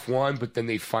kills off one, but then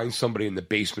they find somebody in the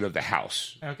basement of the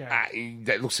house. Okay.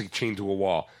 That looks like chained to a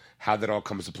wall. How that all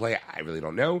comes to play, I really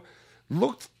don't know.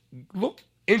 Looked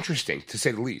interesting, to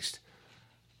say the least.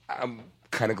 I'm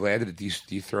kind of glad that it's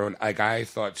dethroned. Like, I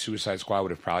thought Suicide Squad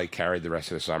would have probably carried the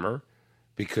rest of the summer,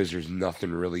 because there's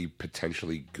nothing really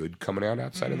potentially good coming out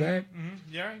outside of that. Mm-hmm.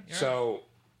 Yeah. So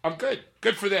I'm good.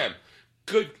 Good for them.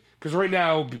 Good, because right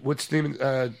now, what's the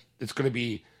name? It's going to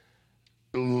be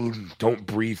Don't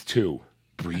Breathe 2.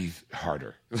 Breathe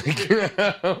harder.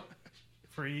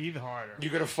 Breathe harder.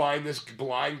 You're going to find this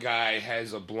blind guy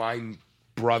has a blind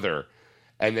brother,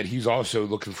 and that he's also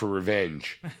looking for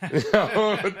revenge.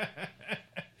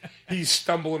 He's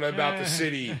stumbling about the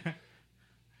city.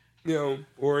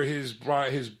 Or his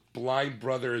blind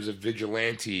brother is a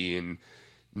vigilante in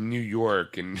New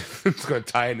York, and it's going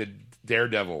to tie into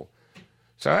Daredevil.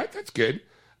 So that's good.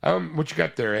 What you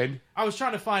got there, Ed? I was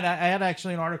trying to find. I had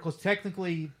actually an article.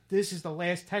 Technically, this is the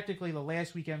last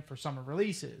weekend for summer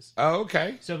releases. Oh,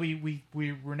 okay. So we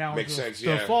were now Makes into sense, the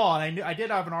yeah. fall, and I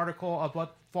did have an article of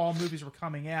what fall movies were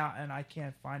coming out, and I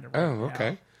can't find it right now. Oh,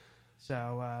 okay.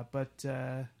 So,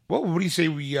 Well, what do you say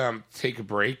we take a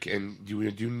break, and do you want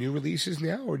to do new releases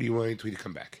now, or do you want to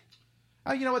come back?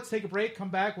 you know what? Let's take a break, come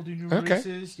back, we'll do new Okay.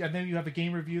 releases. And then you have a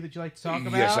game review that you like to talk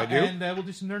about. Yes, I do. And we'll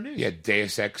do some nerd news. Yeah,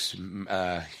 Deus Ex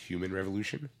Human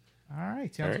Revolution. All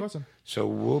right. Sounds awesome. So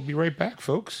we'll be right back,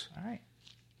 folks. All right.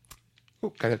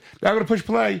 Oh, got it. Now I'm going to push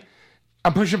play.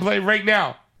 I'm pushing play right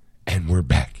now. And we're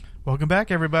back. Welcome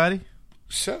back, everybody.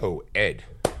 So, Ed,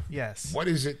 Yes. what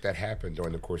is it that happened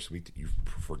during the course of the week that you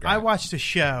forgot? I watched a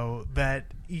show that,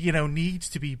 needs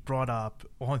to be brought up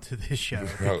onto this show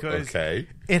because Okay.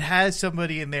 it has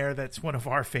somebody in there that's one of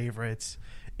our favorites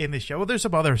in the show. Well, there's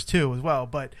some others too as well,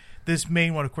 but this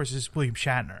main one, of course, is William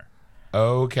Shatner.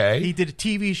 Okay. He did a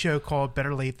TV show called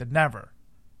Better Late Than Never.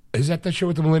 Is that the show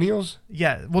with the millennials?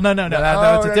 Yeah. Well, no.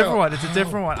 It's a different one. It's a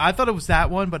different one. I thought it was that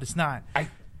one, but it's not.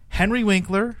 Henry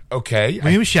Winkler, Okay.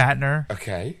 William Shatner,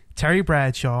 Okay. Terry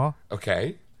Bradshaw,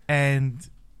 Okay. and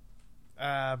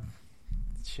the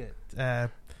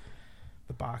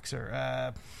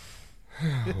boxer.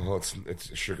 Well,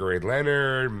 it's Sugar Ray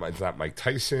Leonard. It's not Mike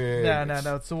Tyson. No.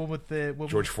 It's the one with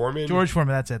George Foreman. George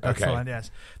Foreman. That's it. That's Okay. the one. Yes.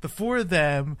 The 4 of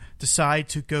them decide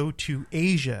to go to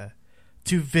Asia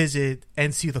to visit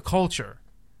and see the culture.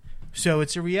 So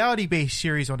it's a reality-based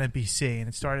series on NBC, and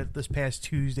it started this past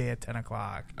Tuesday at 10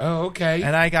 o'clock. Oh, okay.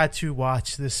 And I got to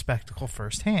watch this spectacle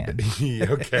firsthand.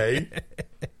 Okay.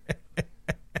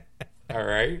 All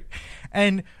right.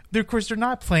 And of course, they're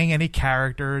not playing any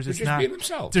characters. They're It's just not being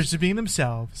themselves. They're just being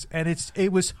themselves, and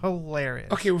it was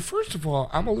hilarious. Okay, well, first of all,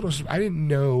 I'm a little. I didn't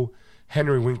know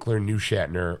Henry Winkler knew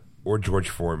Shatner or George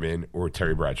Foreman or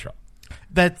Terry Bradshaw.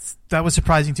 That was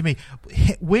surprising to me.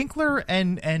 Winkler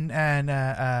and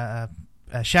Shatner,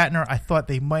 I thought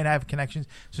they might have connections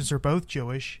since they're both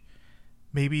Jewish.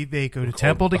 Maybe they go to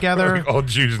temple together. All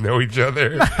Jews know each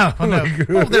other. Oh, no.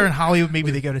 Well, they're in Hollywood. Maybe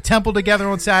they go to temple together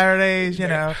on Saturdays.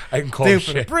 I can call they him go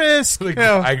for the Shatner. brisk.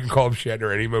 I can call him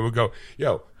Shatner any moment. Go,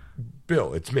 yo,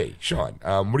 Bill, it's me, Sean.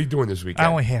 What are you doing this weekend? I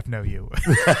only half know you.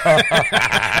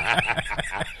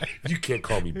 You can't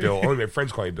call me Bill. Only my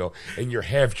friends call me Bill, and you're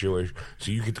half Jewish, so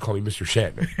you get to call me Mr.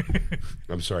 Shatner.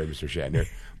 I'm sorry, Mr. Shatner,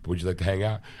 but would you like to hang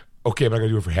out? Okay, but I'm going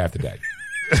to do it for half the day.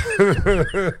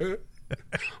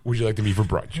 Would you like to meet for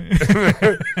brunch?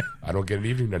 I don't get an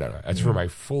evening? No. That's for my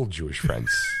full Jewish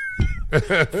friends.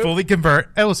 Fully convert.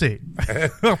 We'll see.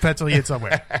 I'll pencil you in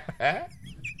somewhere.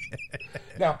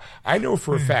 Now, I know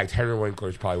for a fact Henry Winkler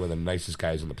is probably one of the nicest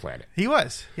guys on the planet. He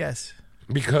was, yes.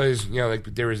 Because, he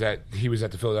was at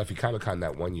the Philadelphia Comic Con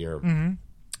that one year,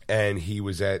 and he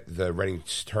was at the Reading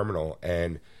Terminal,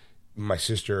 and my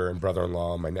sister and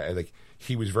brother-in-law,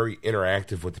 he was very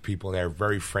interactive with the people there,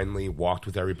 very friendly, walked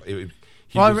with everybody.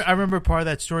 I remember part of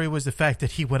that story was the fact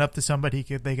that he went up to somebody.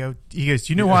 He goes, "Do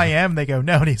you know who I am?" They go,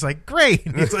 "No," and he's like, "Great!"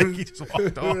 And he's like, he just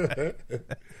walked off.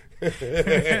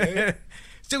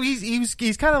 So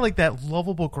he's kind of like that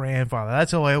lovable grandfather.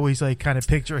 That's how I always kind of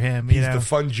picture him. He's the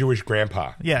fun Jewish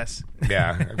grandpa. Yes.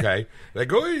 Yeah. Okay.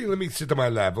 Like, oh, let me sit on my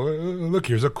lap. Oh, look,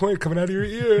 here's a coin coming out of your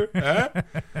ear. Huh?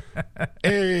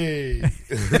 Hey.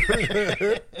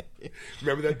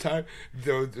 Remember that time?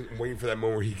 Waiting for that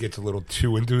moment where he gets a little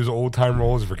too into his old time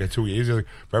roles and forgets who he is. Like,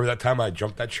 remember that time I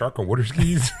jumped that shark on water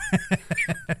skis?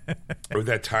 Or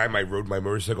that time I rode my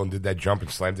motorcycle and did that jump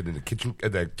and slammed it in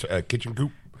the kitchen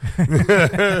coop?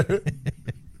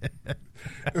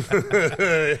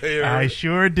 I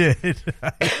sure did.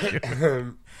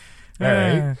 All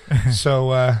right.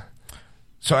 So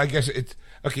I guess it's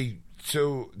okay.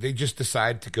 So they just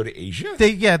decide to go to Asia.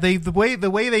 The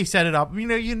way they set it up,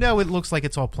 it looks like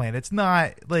it's all planned. It's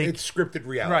not like It's scripted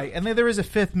reality, right. And then there is a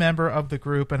fifth member of the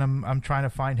group, and I'm trying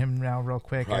to find him now real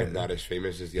quick. Probably not as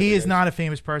famous as the He other is guys. not a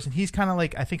famous person. He's kind of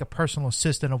like, I think, a personal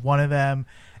assistant of one of them,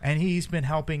 and he's been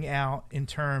helping out in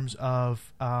terms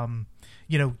of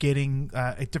getting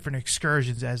different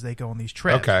excursions as they go on these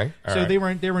trips. Okay, all so right. they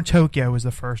were in Tokyo was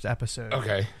the first episode.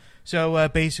 Okay. So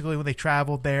basically, when they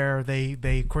traveled there, they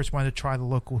of course wanted to try the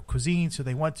local cuisine. So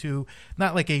they went to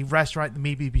not like a restaurant that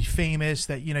maybe be famous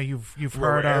that you've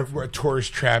heard of. Where a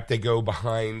tourist trap, they go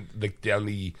behind down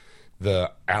the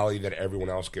alley that everyone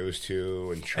else goes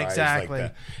to and tries Exactly.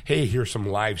 like hey, here's some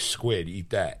live squid,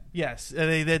 eat that. Yes,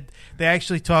 they did. They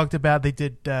actually talked about they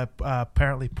did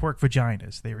apparently pork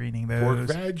vaginas. They were eating those. Pork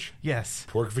veg? Yes.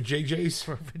 Pork for JJ's?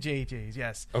 Pork for JJ's.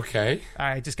 Yes. Okay. All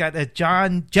right, just got that.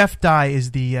 Jeff Dye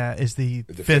is the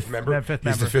fifth member? Fifth He's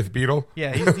member. the fifth Beatle?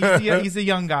 Yeah, he's the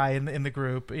young guy in the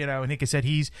group, and like I said,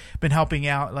 he's been helping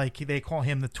out. Like they call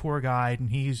him the tour guide,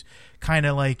 and he's kind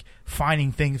of like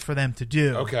finding things for them to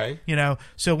do. Okay.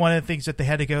 So one of the things that they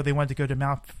had to go, they wanted to go to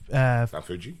Mount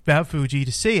Fuji? Mount Fuji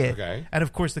to see it. Okay. And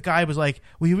of course, the guy was like,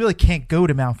 "Well, you really can't go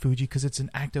to Mount Fuji because it's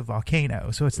an active volcano,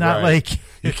 so it's not Right. like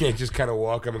You can't just kind of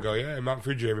walk up and go, yeah, Mount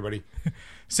Fuji, everybody.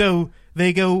 So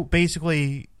they go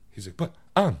basically." He's like, but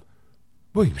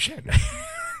William Shatner.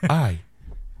 I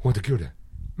want to go to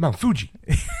Mount Fuji.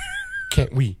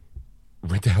 Can't we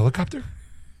rent a helicopter?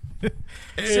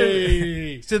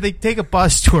 Hey. So they take a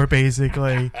bus tour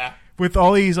basically with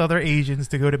all these other Asians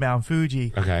to go to Mount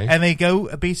Fuji. Okay. And they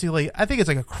go basically, I think it's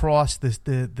like across the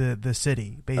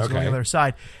city, basically on the other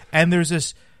side. And there is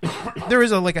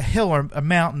a hill or a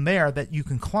mountain there that you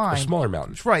can climb. A smaller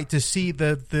mountain. Right, to see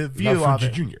the view Mount of Fuji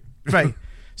it. Junior. Right.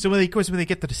 So when they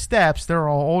get to the steps, they're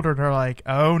all older and they're like,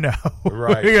 "Oh no!"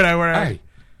 Right. I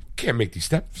can't make these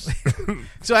steps.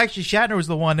 So actually, Shatner was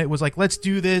the one that was like, "Let's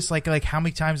do this." Like how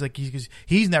many times? Like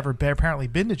he's never apparently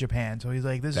been to Japan, so he's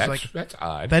like, "This is like that's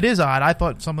odd. that is odd." I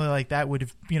thought something like that would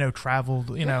have traveled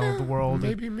the world.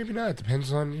 Maybe not. It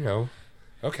depends on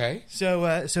Okay.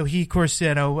 So he of course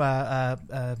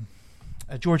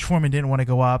George Foreman didn't want to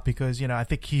go up because I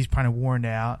think he's kind of worn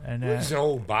out and He's an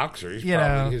old boxer. He's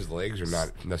probably his legs are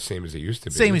not the same as they used to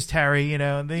be. same as Terry,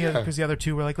 because the other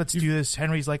two were like, "Let's do this."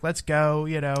 Henry's like, "Let's go,"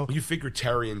 You figure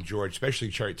Terry and George, especially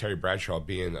Terry Bradshaw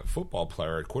being a football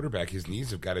player at quarterback, his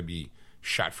knees have got to be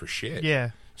shot for shit. Yeah.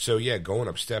 So going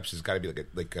up steps has got to be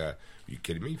like are you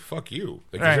kidding me? Fuck you.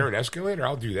 Like, Right. Is there an escalator?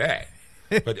 I'll do that.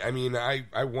 But I mean, I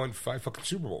won 5 fucking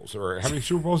Super Bowls. Or how many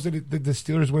Super Bowls did the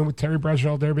Steelers win with Terry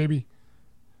Bradshaw there, baby?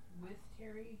 With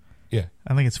Terry? Yeah.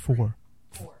 I think it's 4.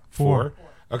 4?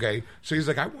 Okay. So he's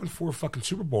like, I won 4 fucking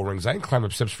Super Bowl rings. I didn't climb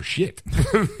up steps for shit.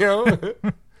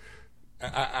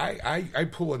 I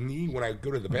pull a knee when I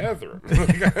go to the bathroom.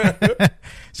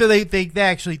 So they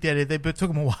actually did it. It took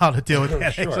them a while to do it. They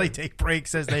had to Sure. actually take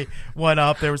breaks as they went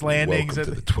up. There was landings.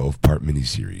 Welcome to the 12-part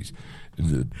miniseries.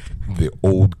 The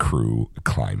old crew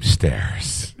climbs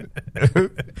stairs.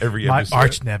 Every My episode,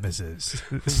 arch nemesis.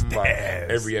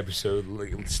 Stairs. every episode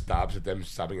stops at them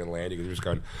stopping and landing, and they're just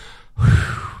going,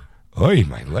 "Oi,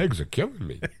 my legs are killing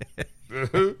me."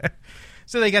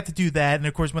 So they got to do that, and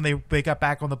of course, when they got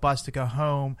back on the bus to go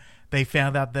home, they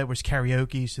found out there was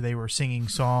karaoke, so they were singing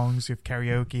songs of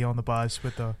karaoke on the bus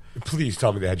with the. Please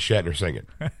tell me they had Shatner singing.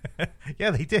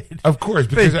 Yeah, they did. Of course,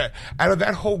 because out of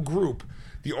that whole group,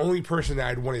 the only person that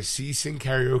I'd want to see sing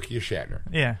karaoke is Shatner.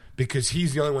 Yeah. Because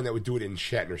he's the only one that would do it in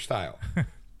Shatner style.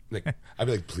 Like, I'd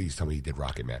be like, please tell me he did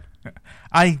Rocket Man.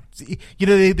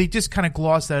 They just kind of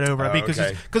gloss that over because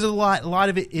okay. because a lot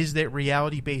of it is that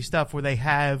reality based stuff where they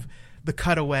have the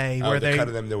cutaway where the they cut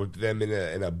of them, there were them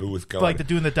in a booth going. like they're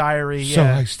doing the diary. So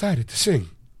Yeah. I started to sing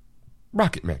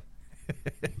Rocket Man.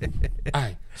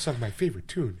 I sung my favorite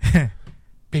tune,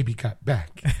 Baby Got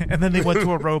Back. And then they went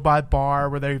to a robot bar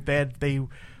where they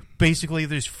basically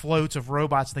there's floats of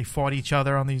robots. They fought each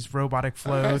other on these robotic That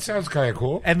floats. sounds kind of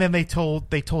cool. And then they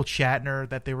told Shatner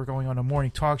that they were going on a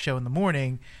morning talk show in the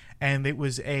morning, and it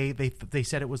was they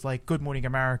said it was like Good Morning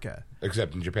America,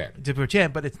 Except in Japan.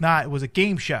 but it's not. It was a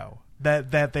game show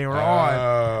that they were Oh.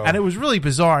 on, and it was really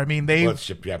bizarre. I mean, Well, it's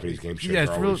Japanese game shows. yeah,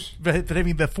 it's are real, always- but I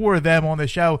mean, the 4 of them on the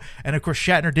show, and of course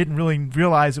Shatner didn't really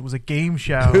realize it was a game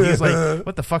show. He's like,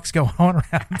 "What the fuck's going on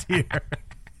around here?"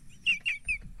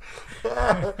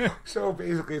 So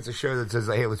basically, it's a show that says,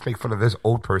 "Hey, let's make fun of this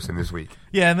old person this week."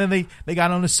 Yeah, and then they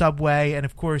got on the subway, and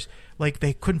of course, like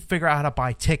they couldn't figure out how to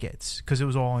buy tickets because it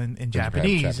was all in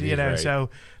Japanese, you know. right. So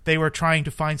they were trying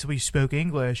to find somebody who spoke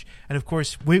English, and of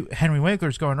course, Henry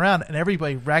Winkler's going around, and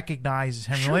everybody recognizes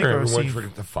Henry Sure, Winkler. everyone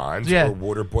forgets the Fonz Yeah. or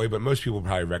Waterboy, but most people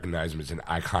probably recognize him as an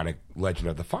iconic legend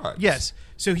of the Fonz. Yes,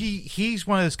 so he's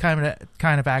one of those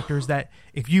kind of actors that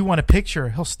if you want a picture,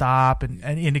 he'll stop and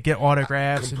to get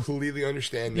autographs. Completely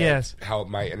understand that. Yes. How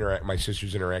my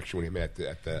sister's interaction with him at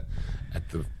the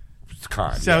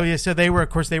con. So they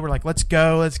were like, let's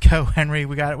go, Henry.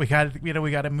 We got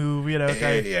to move.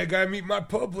 Hey, I gotta meet my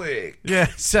public. Yeah.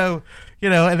 So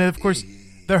and then of course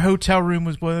their hotel room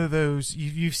was one of those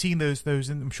you've seen those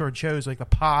I'm sure it shows like the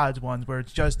pods ones where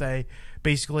it's just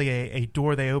basically a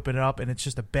door they open it up and it's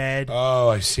just a bed. Oh,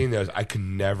 I've seen those. I could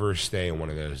never stay in one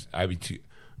of those. I'd be too.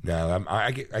 No,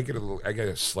 I get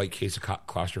a slight case of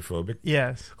claustrophobia.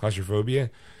 Yes.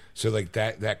 Claustrophobia. So like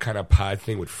that kind of pod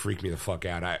thing would freak me the fuck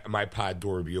out. My pod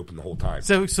door would be open the whole time.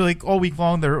 So like all week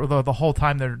long, the whole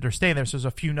time they're staying there. So there's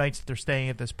a few nights that they're staying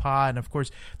at this pod, and of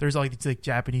course there's like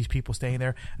Japanese people staying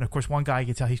there, and of course one guy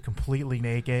gets out, he's completely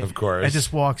naked, of course, and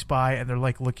just walks by, and they're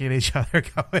like looking at each other,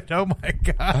 going, "Oh my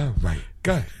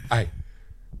god,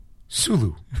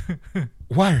 Sulu,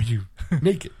 why are you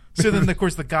naked?" So then, of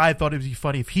course, the guy thought it would be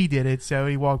funny if he did it, so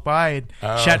he walked by, and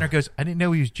Shatner goes, "I didn't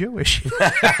know he was Jewish."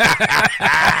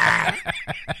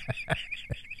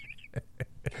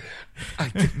 I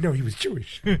didn't know he was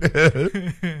Jewish.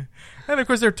 And of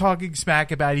course, they're talking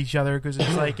smack about each other because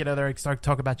it's like, they're start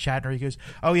talking about Shatner. He goes,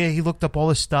 "Oh yeah, he looked up all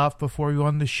this stuff before he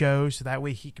won the show, so that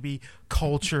way he could be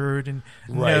cultured and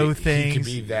know things." He could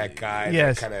be that guy.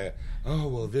 Yes. That kind of. Oh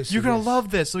well, this. You're gonna love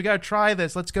this. So we gotta try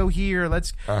this. Let's go here.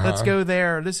 Let's go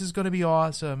there. This is gonna be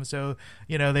awesome. So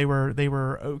they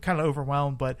were kind of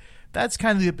overwhelmed, but that's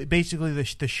kind of basically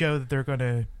the show that they're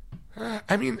gonna.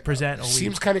 Present.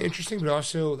 Seems kind of interesting, but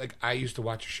also like I used to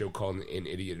watch a show called An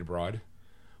Idiot Abroad,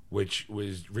 which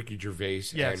was Ricky Gervais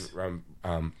and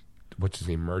what's his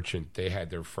name, Merchant. They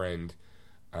had their friend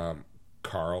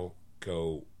Carl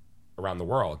go around the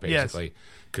world basically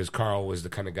because Carl was the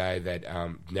kind of guy that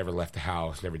never left the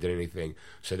house, never did anything.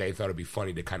 So they thought it'd be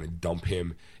funny to kind of dump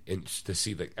him and to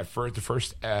see like at first the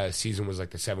first season was like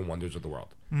the 7 Wonders of the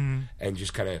World, and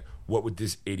just kind of what would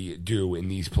this idiot do in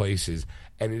these places.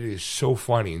 And it is so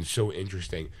funny and so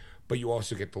interesting, but you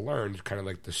also get to learn kind of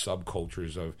like the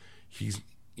subcultures of he's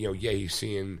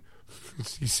seeing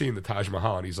the Taj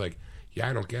Mahal and he's like, yeah,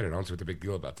 I don't get it. I don't see what the big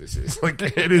deal about this is. Like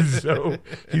it is so.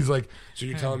 He's like, so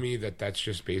you're telling me that that's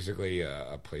just basically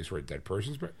a place where a dead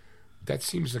person's buried? That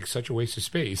seems like such a waste of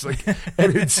space. Like,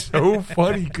 and it's so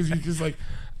funny because he's just like,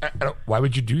 why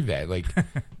would you do that? Like.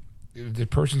 The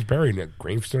person's buried in a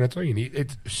gravestone. That's all you need.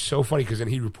 It's so funny because then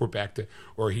he'd report back to,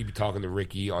 or he'd be talking to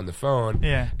Ricky on the phone.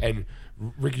 Yeah. And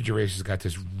Ricky Gervais has got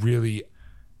this really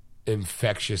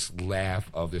infectious laugh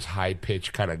of this high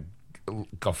pitched kind of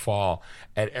guffaw,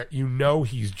 and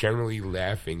he's generally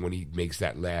laughing when he makes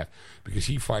that laugh because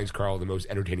he finds Carl the most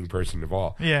entertaining person of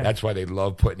all. Yeah. That's why they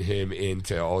love putting him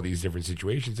into all these different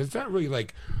situations. It's not really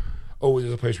like, oh,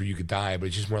 there's a place where you could die, but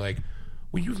it's just more like,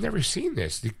 well, you've never seen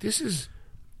this. This is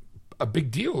a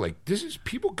big deal. Like this is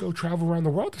people go travel around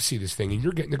the world to see this thing, and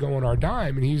you're getting to go on our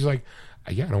dime. And he's like,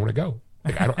 yeah, I don't want to go.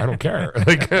 Like I don't care.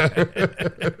 Like,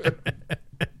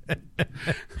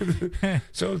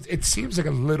 so it seems like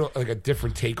a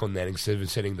different take on that instead of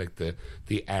setting like the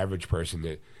average person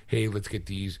that, hey, let's get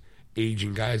these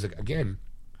aging guys. Like again,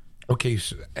 okay,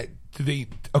 so let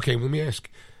me ask,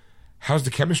 how's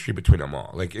the chemistry between them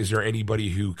all? Like, is there anybody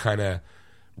who kind of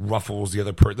ruffles the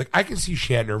other person? Like I can see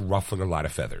Shatner ruffling a lot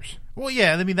of feathers. Well,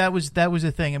 yeah, I mean that was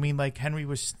the thing. I mean, like Henry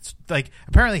was like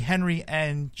apparently Henry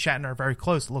and Shatner are very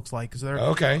close. It looks like because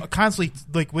they're constantly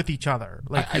like with each other,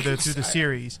 like through the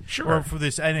series, sure, or for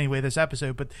this this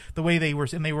episode. But the way they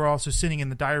were also sitting in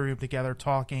the diary room together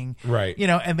talking, right?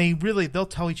 And they'll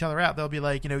tell each other out. They'll be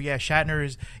like, yeah, Shatner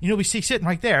is, we see sitting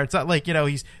right there. It's not like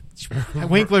he's.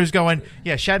 Winkler's going,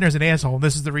 yeah, Shatner's an asshole, and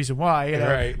this is the reason why.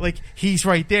 Right. Like he's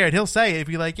right there, and he'll say it.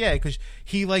 Be like, yeah, because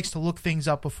he likes to look things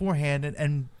up beforehand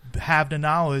and have the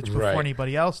knowledge before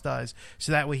anybody else does.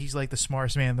 So that way, he's like the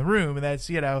smartest man in the room, and that's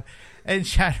And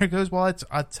Shatner goes, well,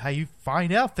 that's how you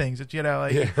find out things. It's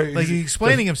like he's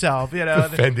explaining himself.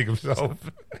 Defending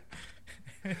himself.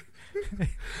 Do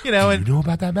you know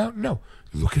about that mountain? No,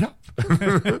 look it up.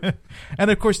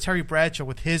 And of course Terry Bradshaw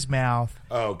with his mouth.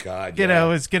 Oh God!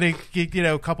 Is gonna get,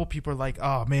 a couple people are like,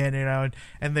 oh man,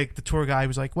 and the tour guy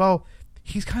was like, well,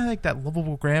 he's kind of like that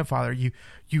lovable grandfather. You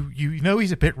know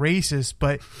he's a bit racist,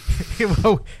 but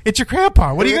well, it's your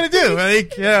grandpa. What are you gonna do?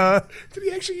 Like, yeah. Did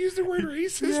he actually use the word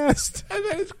racist? Yes.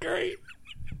 That is great.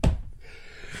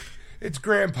 It's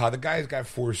grandpa. The guy's got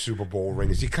 4 Super Bowl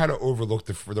rings. He kind of overlooked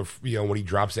when he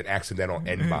drops that accidental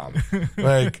N bomb.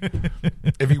 Like,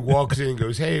 if he walks in and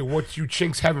goes, "Hey, what you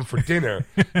chinks having for dinner?"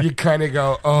 You kind of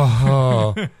go,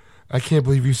 "Oh, I can't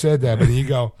believe you said that." But then you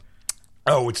go,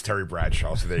 "Oh, it's Terry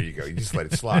Bradshaw." So there you go. You just let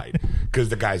it slide because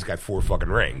the guy's got 4 fucking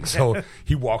rings. So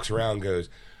he walks around and goes,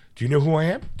 "Do you know who I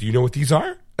am? Do you know what these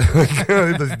are?"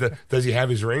 Does he have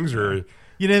his rings or?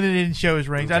 You know, they didn't show his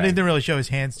rings. Okay. I didn't really show his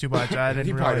hands too much. I didn't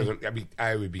He probably really. doesn't. I mean,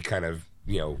 I would be kind of,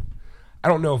 I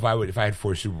don't know if I had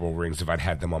 4 Super Bowl rings, if I'd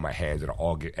have them on my hands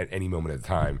at any moment of the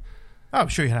time. I'm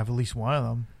sure you'd have at least one of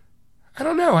them. I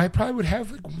don't know. I probably would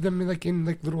have them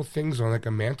in little things on like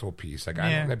a mantelpiece. Like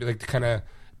Yeah. I'd be like kind of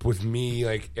with me.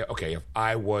 Like, okay, if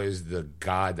I was the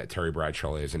god that Terry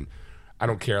Bradshaw is, and I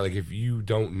don't care. Like, if you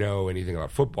don't know anything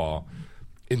about football,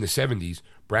 in the 70s,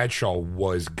 Bradshaw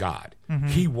was God. Mm-hmm.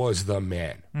 He was the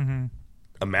man.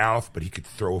 A mouth, but he could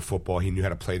throw a football. He knew how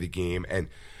to play the game, and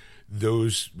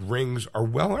those rings are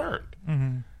well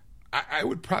earned. I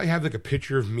would probably have like a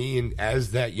picture of me and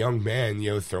as that young man,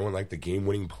 throwing like the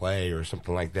game-winning play or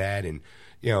something like that, and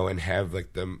and have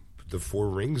like the 4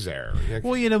 rings there.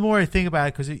 Well, the more I think about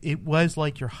it, because it was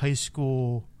like your high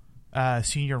school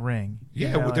senior ring.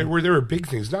 Yeah, there were big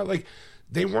things. Not like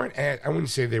they weren't. I wouldn't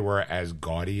say they were as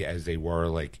gaudy as they were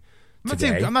like. I'm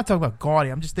not talking about gaudy.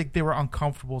 I'm just thinking they were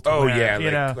uncomfortable to Oh wear.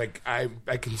 yeah, like I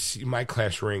can see my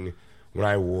class ring when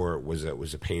I wore it was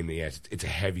a pain in the ass. It's a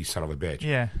heavy son of a bitch.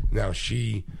 Yeah. Now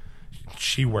she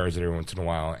wears it every once in a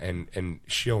while, and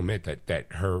she'll admit that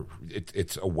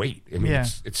it's a weight. I mean, Yeah.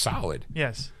 it's solid.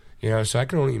 Yes. So I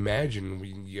can only imagine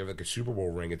when you have like a Super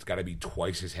Bowl ring, it's got to be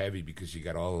twice as heavy because you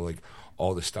got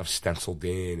all the stuff stenciled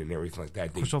in and everything like that.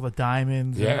 Of course, all the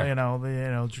diamonds. Yeah.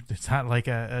 It's not like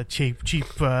a cheap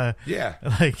Yeah.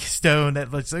 like stone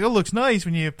that looks like, it looks nice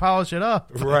when you polish it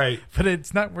up. Right. But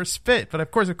it's not worth spit. But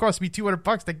of course, it cost me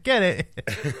 $200 to get it.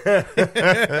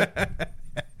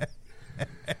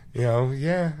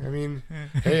 Yeah. I mean,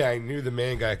 hey, I knew the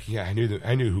man guy. Yeah, I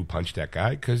knew who punched that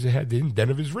guy because it had the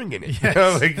indent of his ring in it.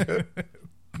 Yes.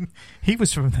 He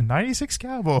was from the '96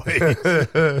 Cowboys.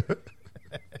 I'm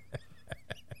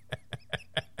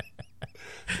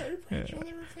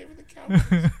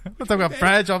not talking about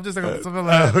Bradshaw. I'm just talking about something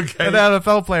like an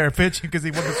NFL player pitching because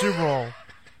he won the Super Bowl.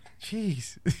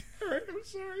 Jeez. All right, I'm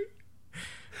sorry.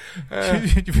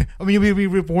 I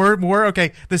mean, more.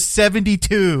 Okay, the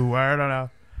 72. I don't know.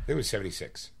 It was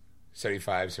 76,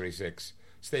 75, 76.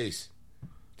 Stace,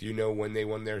 do you know when they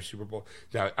won their Super Bowl?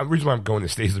 Now, the reason why I'm going to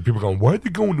Stace is people are going, why are they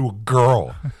going to a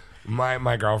girl?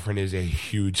 My girlfriend is a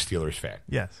huge Steelers fan.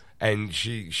 Yes. And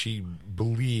she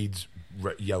bleeds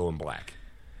yellow and black.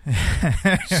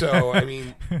 So, I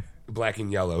mean, black and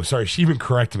yellow. Sorry, she even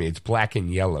corrected me. It's black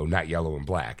and yellow, not yellow and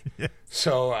black. Yeah.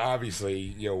 So,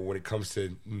 obviously, when it comes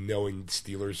to knowing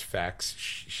Steelers facts,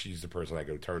 she's the person I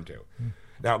go turn to.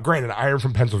 Now, granted, I am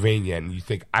from Pennsylvania, and you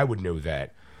think I would know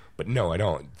that. But no, I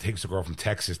don't. It takes a girl from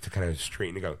Texas to kind of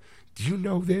straighten and go, do you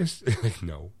know this? Like,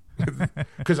 no.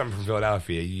 Because I'm from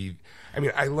Philadelphia.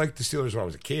 I liked the Steelers when I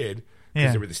was a kid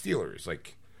because they were the Steelers.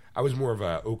 Like, I was more of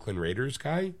a Oakland Raiders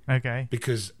guy. Okay.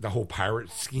 Because the whole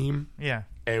pirate scheme. Yeah.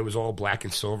 And it was all black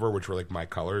and silver, which were like my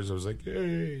colors. I was like,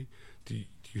 hey, do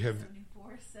you have...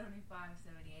 74, 75,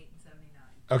 78, and 79.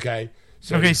 Okay.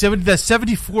 So Okay, the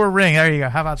 74 ring. There you go.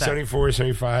 How about that? 74,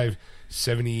 75,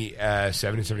 77, and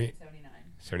 78. 79.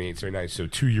 78, 79. So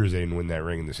 2 years they didn't win that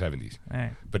ring in the 70s. All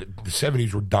right. But the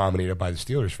 70s were dominated by the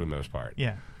Steelers for the most part.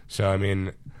 Yeah. So, I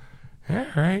mean, all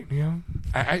right,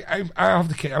 I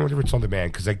have to. I wonder if it's on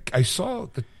demand because I saw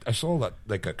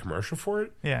like a commercial for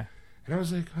it. Yeah. And I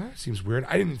was like, that seems weird.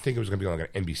 I didn't think it was going to be on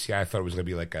like an NBC. I thought it was going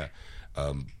to be like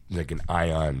like an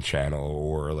Ion channel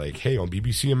or like, hey, on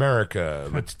BBC America,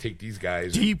 let's take these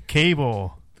guys. Deep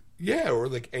cable. Yeah, or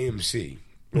like AMC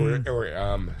or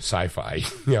Sci-Fi.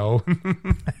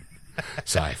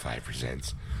 Sci-Fi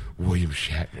presents William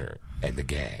Shatner and the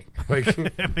gang. Like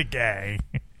The gang.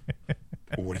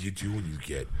 what do you do when you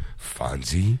get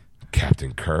Fonzie,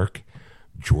 Captain Kirk,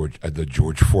 the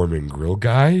George Foreman grill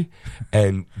guy,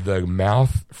 and the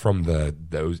mouth from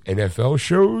those NFL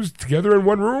shows together in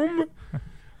one room?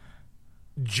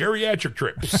 Geriatric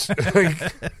trips.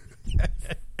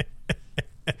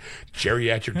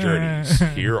 Geriatric journeys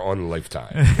here on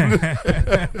Lifetime.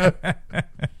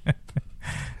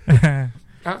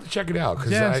 I'll have to check it out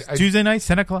because Yes, Tuesday nights,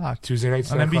 10 o'clock. Tuesday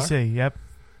nights on 10 NBC. o'clock? Yep.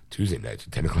 Tuesday nights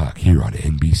at 10 o'clock here on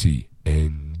NBC.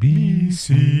 NBC.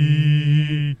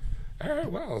 All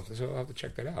right, well, so I'll have to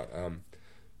check that out.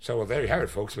 So there you have it,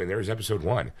 folks. I mean, there's episode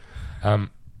 1.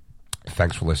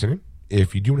 Thanks for listening.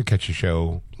 If you do want to catch the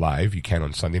show live, you can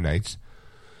on Sunday nights,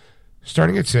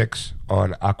 starting at 6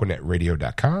 on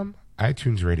AquanetRadio.com,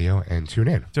 iTunes Radio, and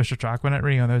TuneIn. Just search Aquanet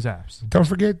Radio on those apps. Don't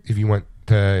forget, if you want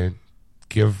to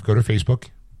go to Facebook,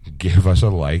 give us a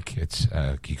like. It's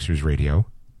Geeksters Radio.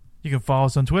 You can follow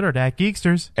us on Twitter at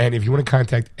Geeksters. And if you want to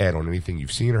contact Ed on anything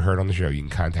you've seen or heard on the show, you can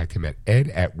contact him at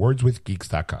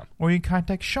ed@wordswithgeeks.com. Or you can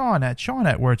contact Sean at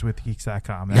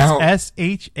wordswithgeeks.com. That's Now-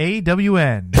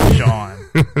 SHAWN. Sean.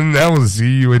 Now we'll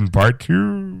see you in part 2.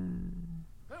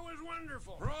 That was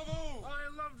wonderful. Bravo! I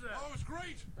loved that. Oh, it was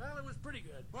great. Well, it was pretty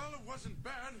good. Well, it wasn't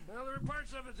bad. Well, there were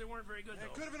parts of it that weren't very good, It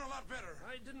though. could have been a lot better.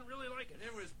 I didn't really like it. It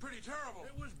was pretty terrible.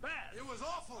 It was bad. It was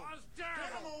awful. It was terrible.